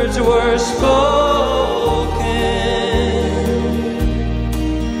words were spoken,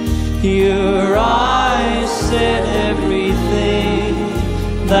 your eyes said everything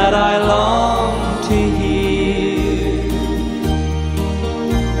that I longed to hear.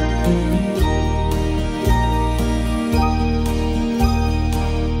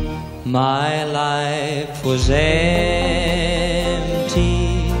 My life was empty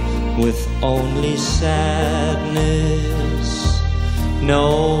with only sadness,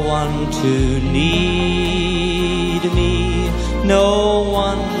 no one to need me, no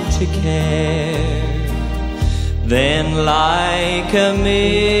one to care. Then like a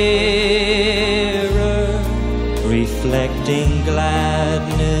mirror reflecting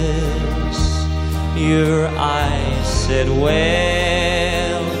gladness, your eyes said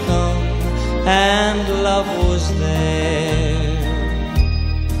welcome and love was there.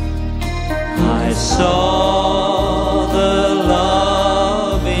 I saw the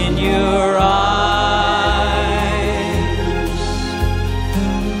love in your eyes,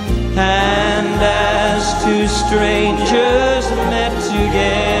 and as two strangers met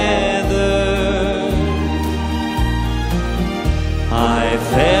together, I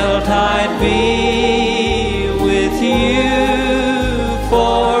felt I'd be with you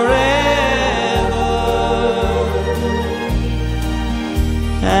forever,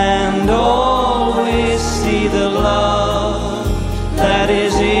 and always see the love that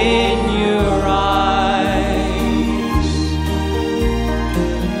is in your eyes.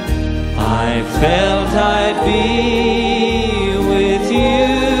 I felt I'd be with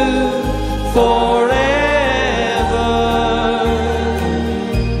you forever,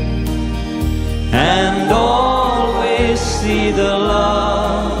 and always see the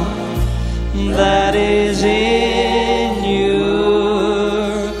love that is in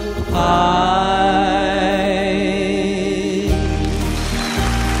your eyes.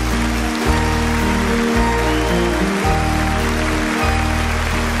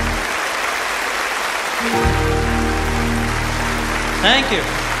 Thank you.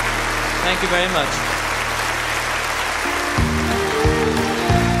 Thank you very much.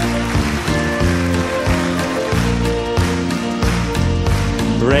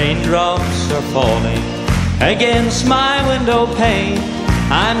 Raindrops are falling against my window pane.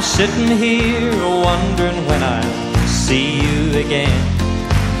 I'm sitting here wondering when I'll see you again.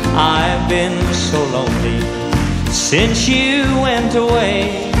 I've been so lonely since you went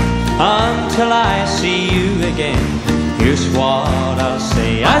away. Until I see you again, here's what I'll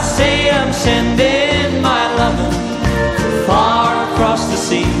say. I say I'm sending my lovin' far across the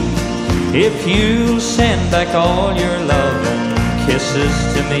sea. If you'll send back all your lovin' kisses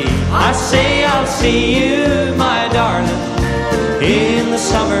to me, I say I'll see you, my darling, in the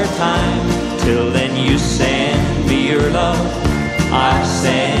summertime. Till then you send me your love, I'll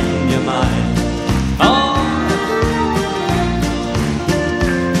send you mine. Oh,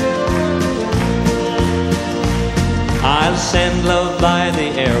 I'll send love by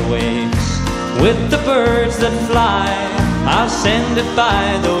the airwaves with the birds that fly. I'll send it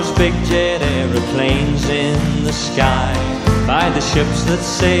by those big jet aeroplanes in the sky, by the ships that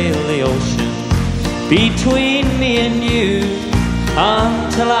sail the ocean between me and you.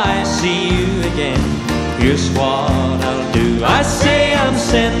 Until I see you again, here's what I'll do. I say I'm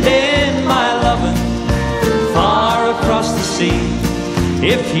sending my lovin' far across the sea.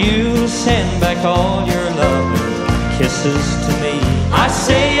 If you'll send back all your lovin' kisses to me, I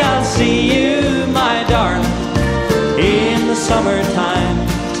say I'll see you, my darling, in the summertime.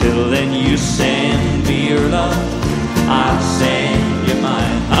 Till then you send me your love, I'll send you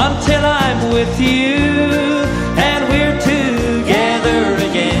mine. Until I'm with you and we're together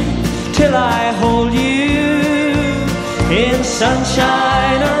again. Till I hold you in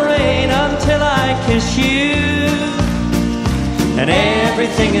sunshine or rain. Until I kiss you and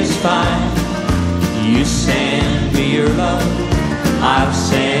everything is fine. You send me your love, I'll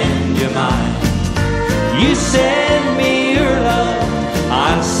send you mine. You send me your love,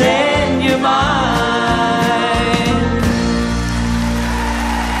 I'll send you mine.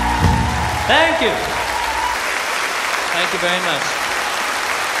 Thank you. Thank you very much.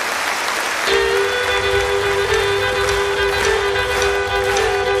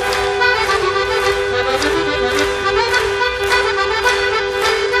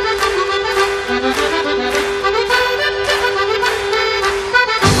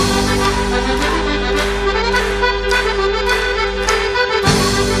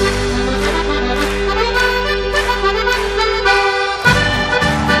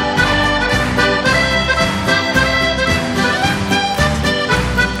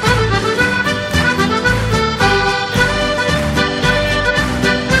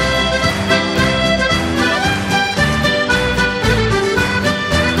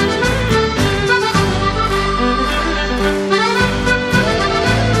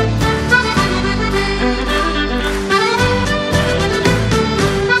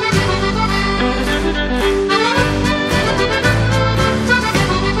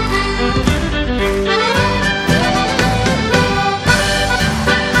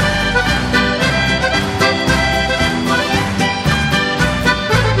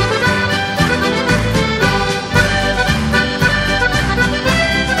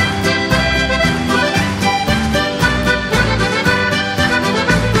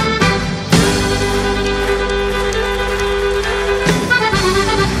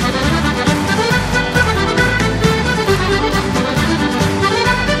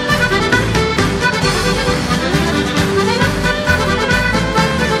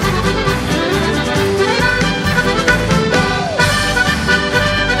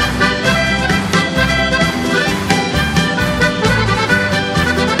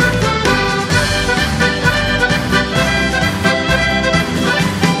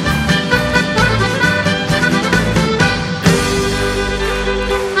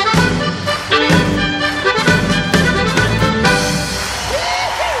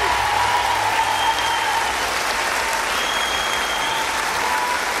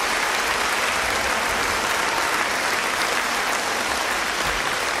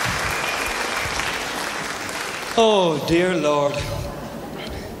 Oh, dear Lord.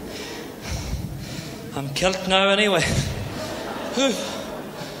 I'm kilt now anyway.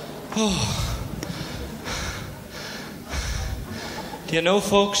 Oh. Do you know,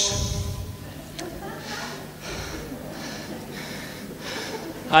 folks,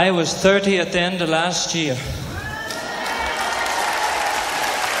 I was 30 at the end of last year.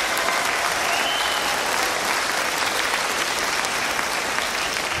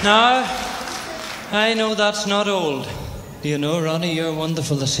 Now, I know that's not old. Do you know, Ronnie, you're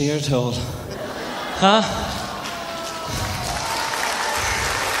wonderful to see her told. Huh?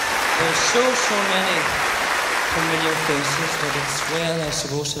 There's so many familiar faces that it's, well, I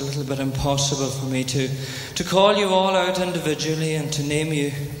suppose a little bit impossible for me to call you all out individually and to name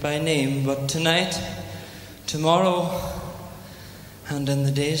you by name. But tonight, tomorrow, and in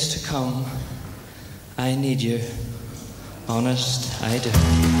the days to come, I need you. Honest, I do.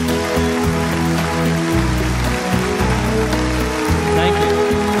 Thank you.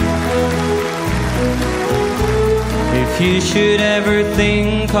 If you should ever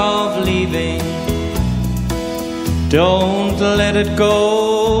think of leaving, don't let it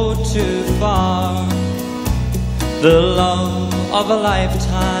go too far. The love of a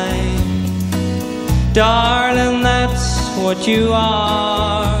lifetime, darling, that's what you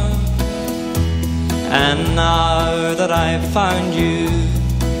are. And now that I've found you,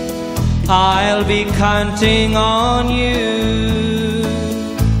 I'll be counting on you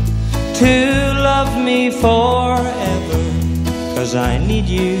to love me forever, 'cause I need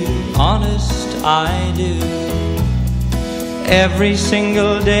you, honest I do. Every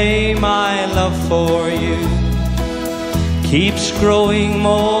single day my love for you keeps growing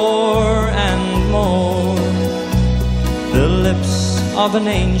more and more. The lips of an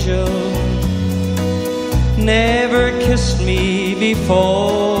angel never kissed me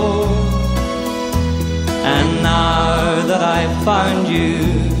before. And now that I've found you,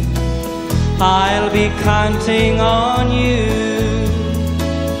 I'll be counting on you.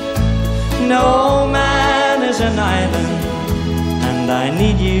 No man is an island, and I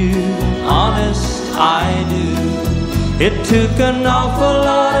need you, honest I do. It took an awful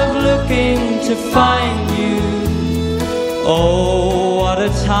lot of looking to find you. Oh, what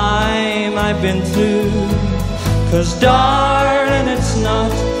a time I've been through. 'Cause darling, it's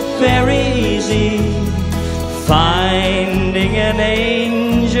not very easy finding an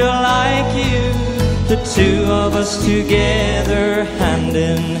angel like you to two of us together, hand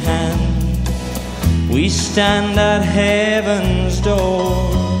in hand, we stand at heaven's door,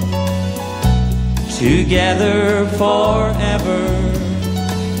 together forever.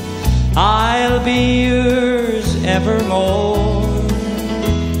 I'll be yours evermore.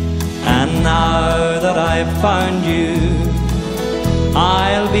 And now that I've found you,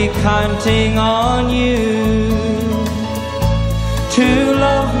 I'll be counting on you to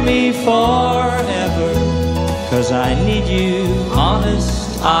love me forever, 'cause I need you,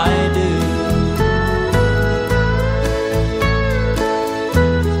 honest I do.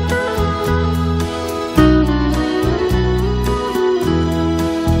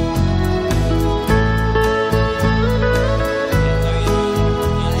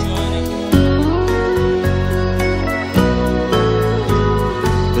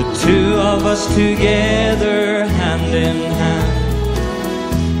 The two of us together, hand in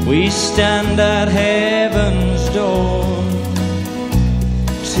hand, we stand at heaven's door,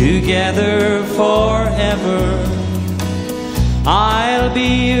 together forever. I'll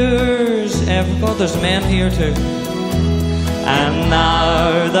be yours ever. Oh, there's men here too. And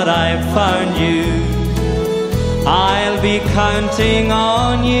now that I've found you, I'll be counting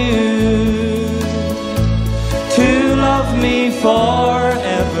on you to love me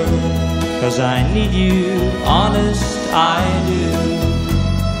forever, 'cause I need you, honest I do.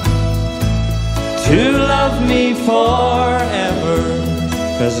 To love me forever,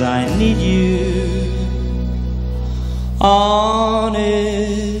 'cause I need you, honest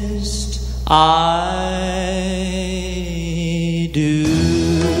I do.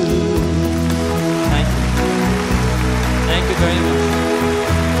 Thank you. Thank you very much.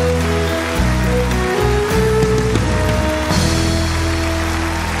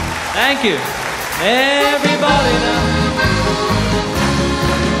 Thank you. Everybody now.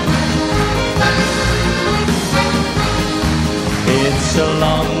 It's a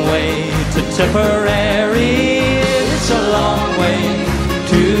long way to Tipperary. It's a long way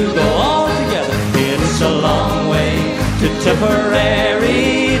to go all together. It's a long way to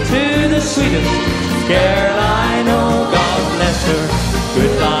Tipperary, to the sweetest girl I know. God bless her.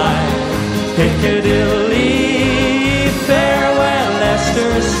 Goodbye, Piccadilly. Farewell,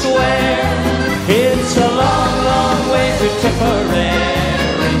 Leicester Square. It's a long, long way to Tipperary,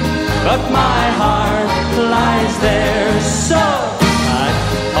 but my heart lies there. So pack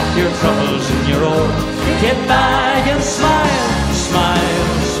up your troubles in your old kit bag and smile, smile,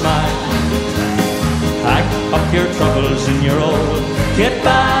 smile. Pack up your troubles in your old kit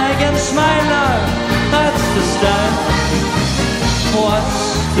bag and smile now. That's the style. What's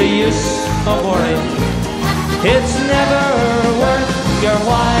the use of worry? It's never worth your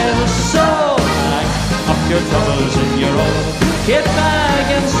while. So pack up your troubles in your old kit bag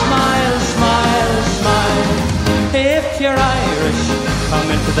and smile, smile, smile. If you're Irish, come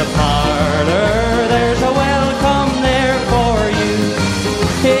into the parlour, there's a welcome there for you.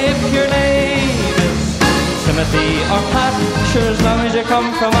 If your name is Timothy or Pat, sure as long as you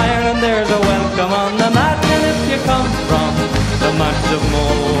come from Ireland, there's a welcome on the mat. And if you come from the Mountains of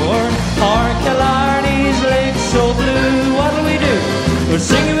Mourne or Killarney's lake so blue, what'll we do? We'll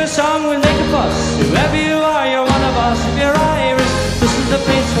sing you a song, we'll make a fuss. Whoever you are, you're one of us. If you're Irish, this is the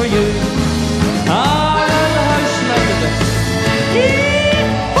place for you. Around the house like this.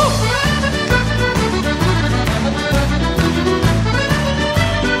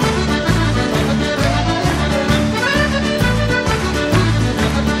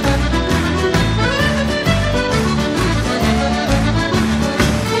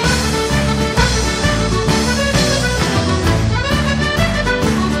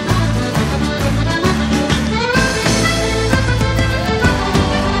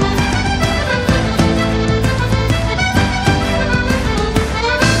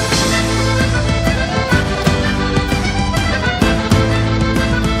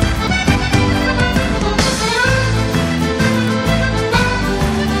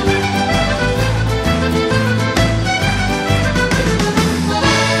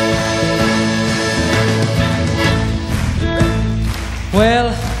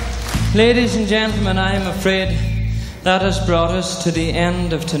 Well, ladies and gentlemen, I am afraid that has brought us to the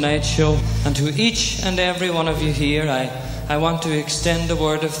end of tonight's show. And to each and every one of you here, I want to extend a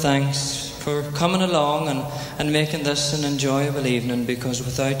word of thanks for coming along and making this an enjoyable evening, because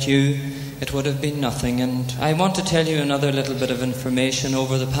without you it would have been nothing. And I want to tell you another little bit of information.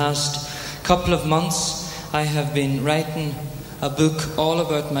 Over the past couple of months I have been writing a book all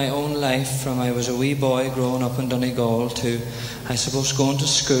about my own life from I was a wee boy growing up in Donegal to, I suppose, going to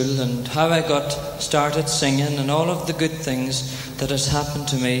school and how I got started singing and all of the good things that has happened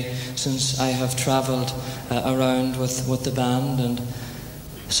to me since I have travelled around with the band, and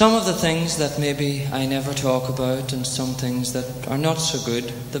some of the things that maybe I never talk about and some things that are not so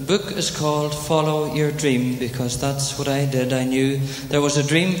good. The book is called Follow Your Dream because that's what I did. I knew there was a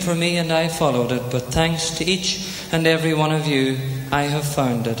dream for me and I followed it, but thanks to each and every one of you, I have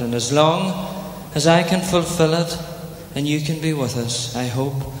found it. And as long as I can fulfill it and you can be with us, I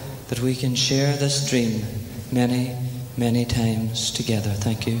hope that we can share this dream many, many times together.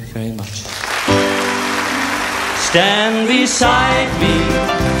 Thank you very much. Stand beside me,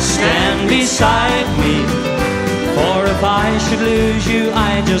 for if I should lose you,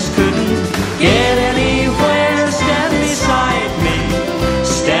 I just couldn't get anywhere. Stand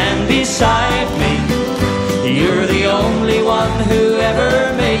beside me, you're the only one who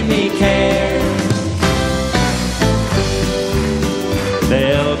ever made me care.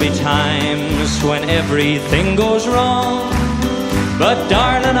 There'll be times when everything goes wrong, but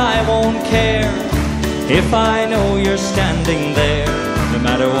darling, I won't care if I know you're standing there. No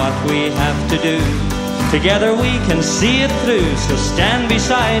matter what we have to do, together we can see it through. So stand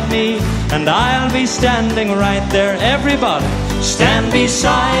beside me and I'll be standing right there. Everybody, stand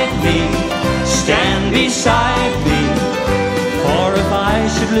beside me, stand beside me. For if I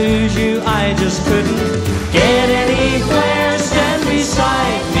should lose you, I just couldn't get anywhere. Stand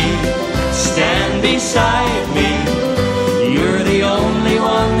beside me, stand beside me. You're the only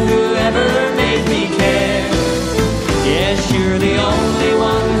one who ever made me care. Yes, you're the only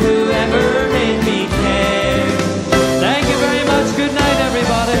one who ever made me care. Thank you very much. Good night,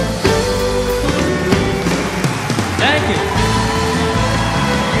 everybody. Thank you.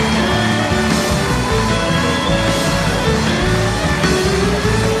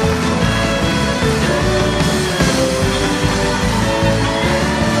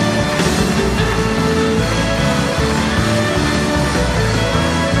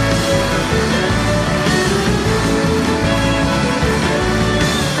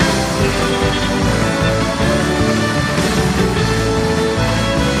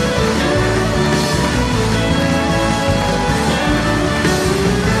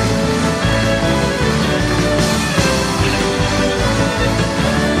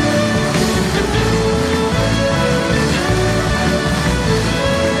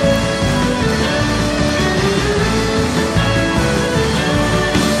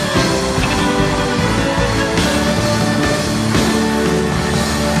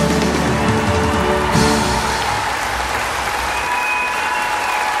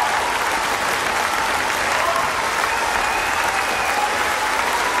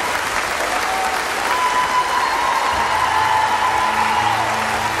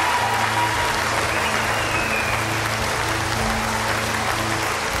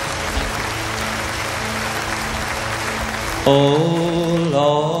 Oh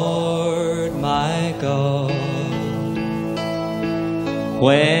Lord my God,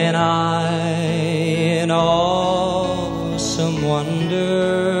 when I in awesome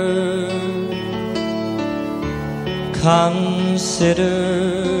wonder consider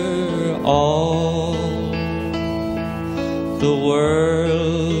all the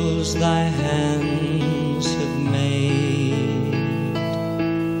worlds thy hands have made,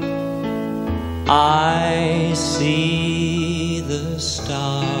 I see the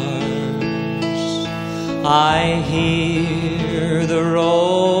stars, I hear the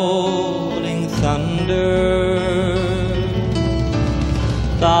rolling thunder,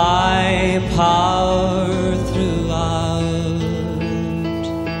 thy power throughout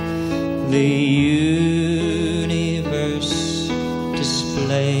the universe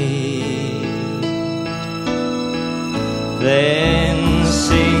displayed. Then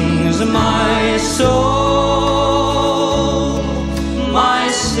sings my soul, my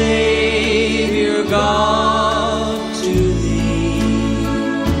Savior God, to thee.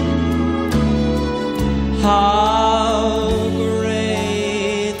 How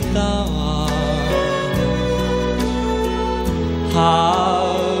great thou art,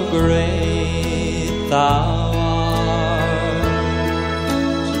 how great thou art.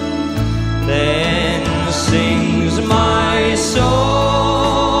 Then sings my soul,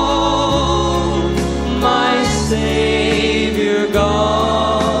 my Savior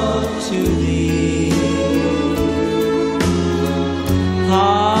God, to thee.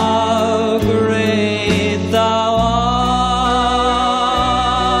 How great thou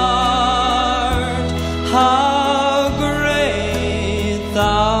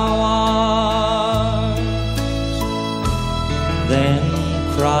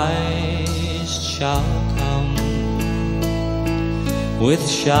Christ shall come with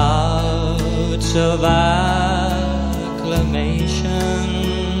shouts of acclamation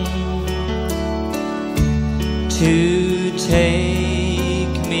to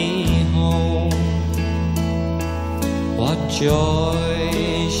take me home. What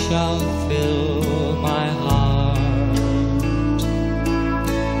joy shall fill my heart?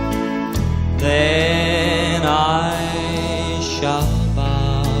 Then I shall bow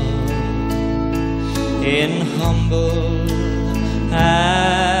in humble adoration,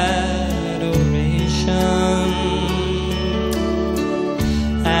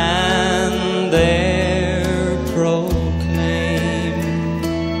 and there proclaim,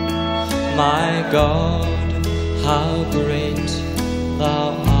 my God, how great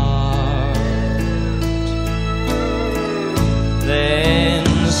thou art. Then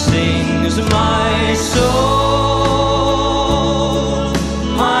sings my soul,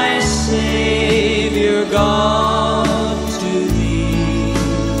 my Savior God, to thee.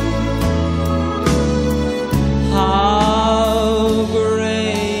 How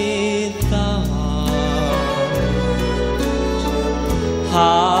great thou art,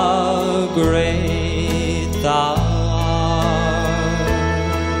 how great thou art.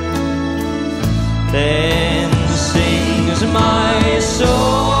 Then sings my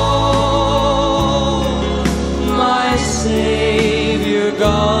soul, my Savior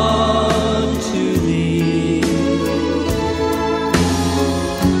God, to thee.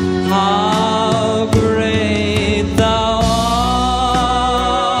 How great thou art,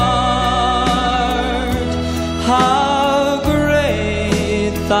 how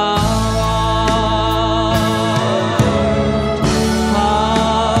great thou art,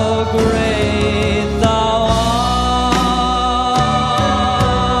 how great thou art,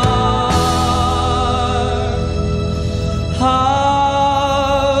 how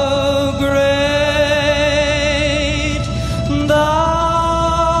great thou art.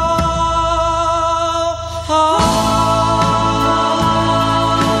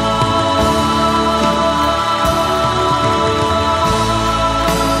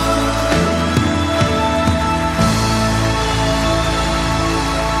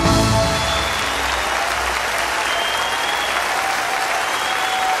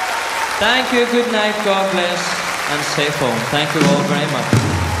 Thank you, good night, God bless, and safe home. Thank you all very much.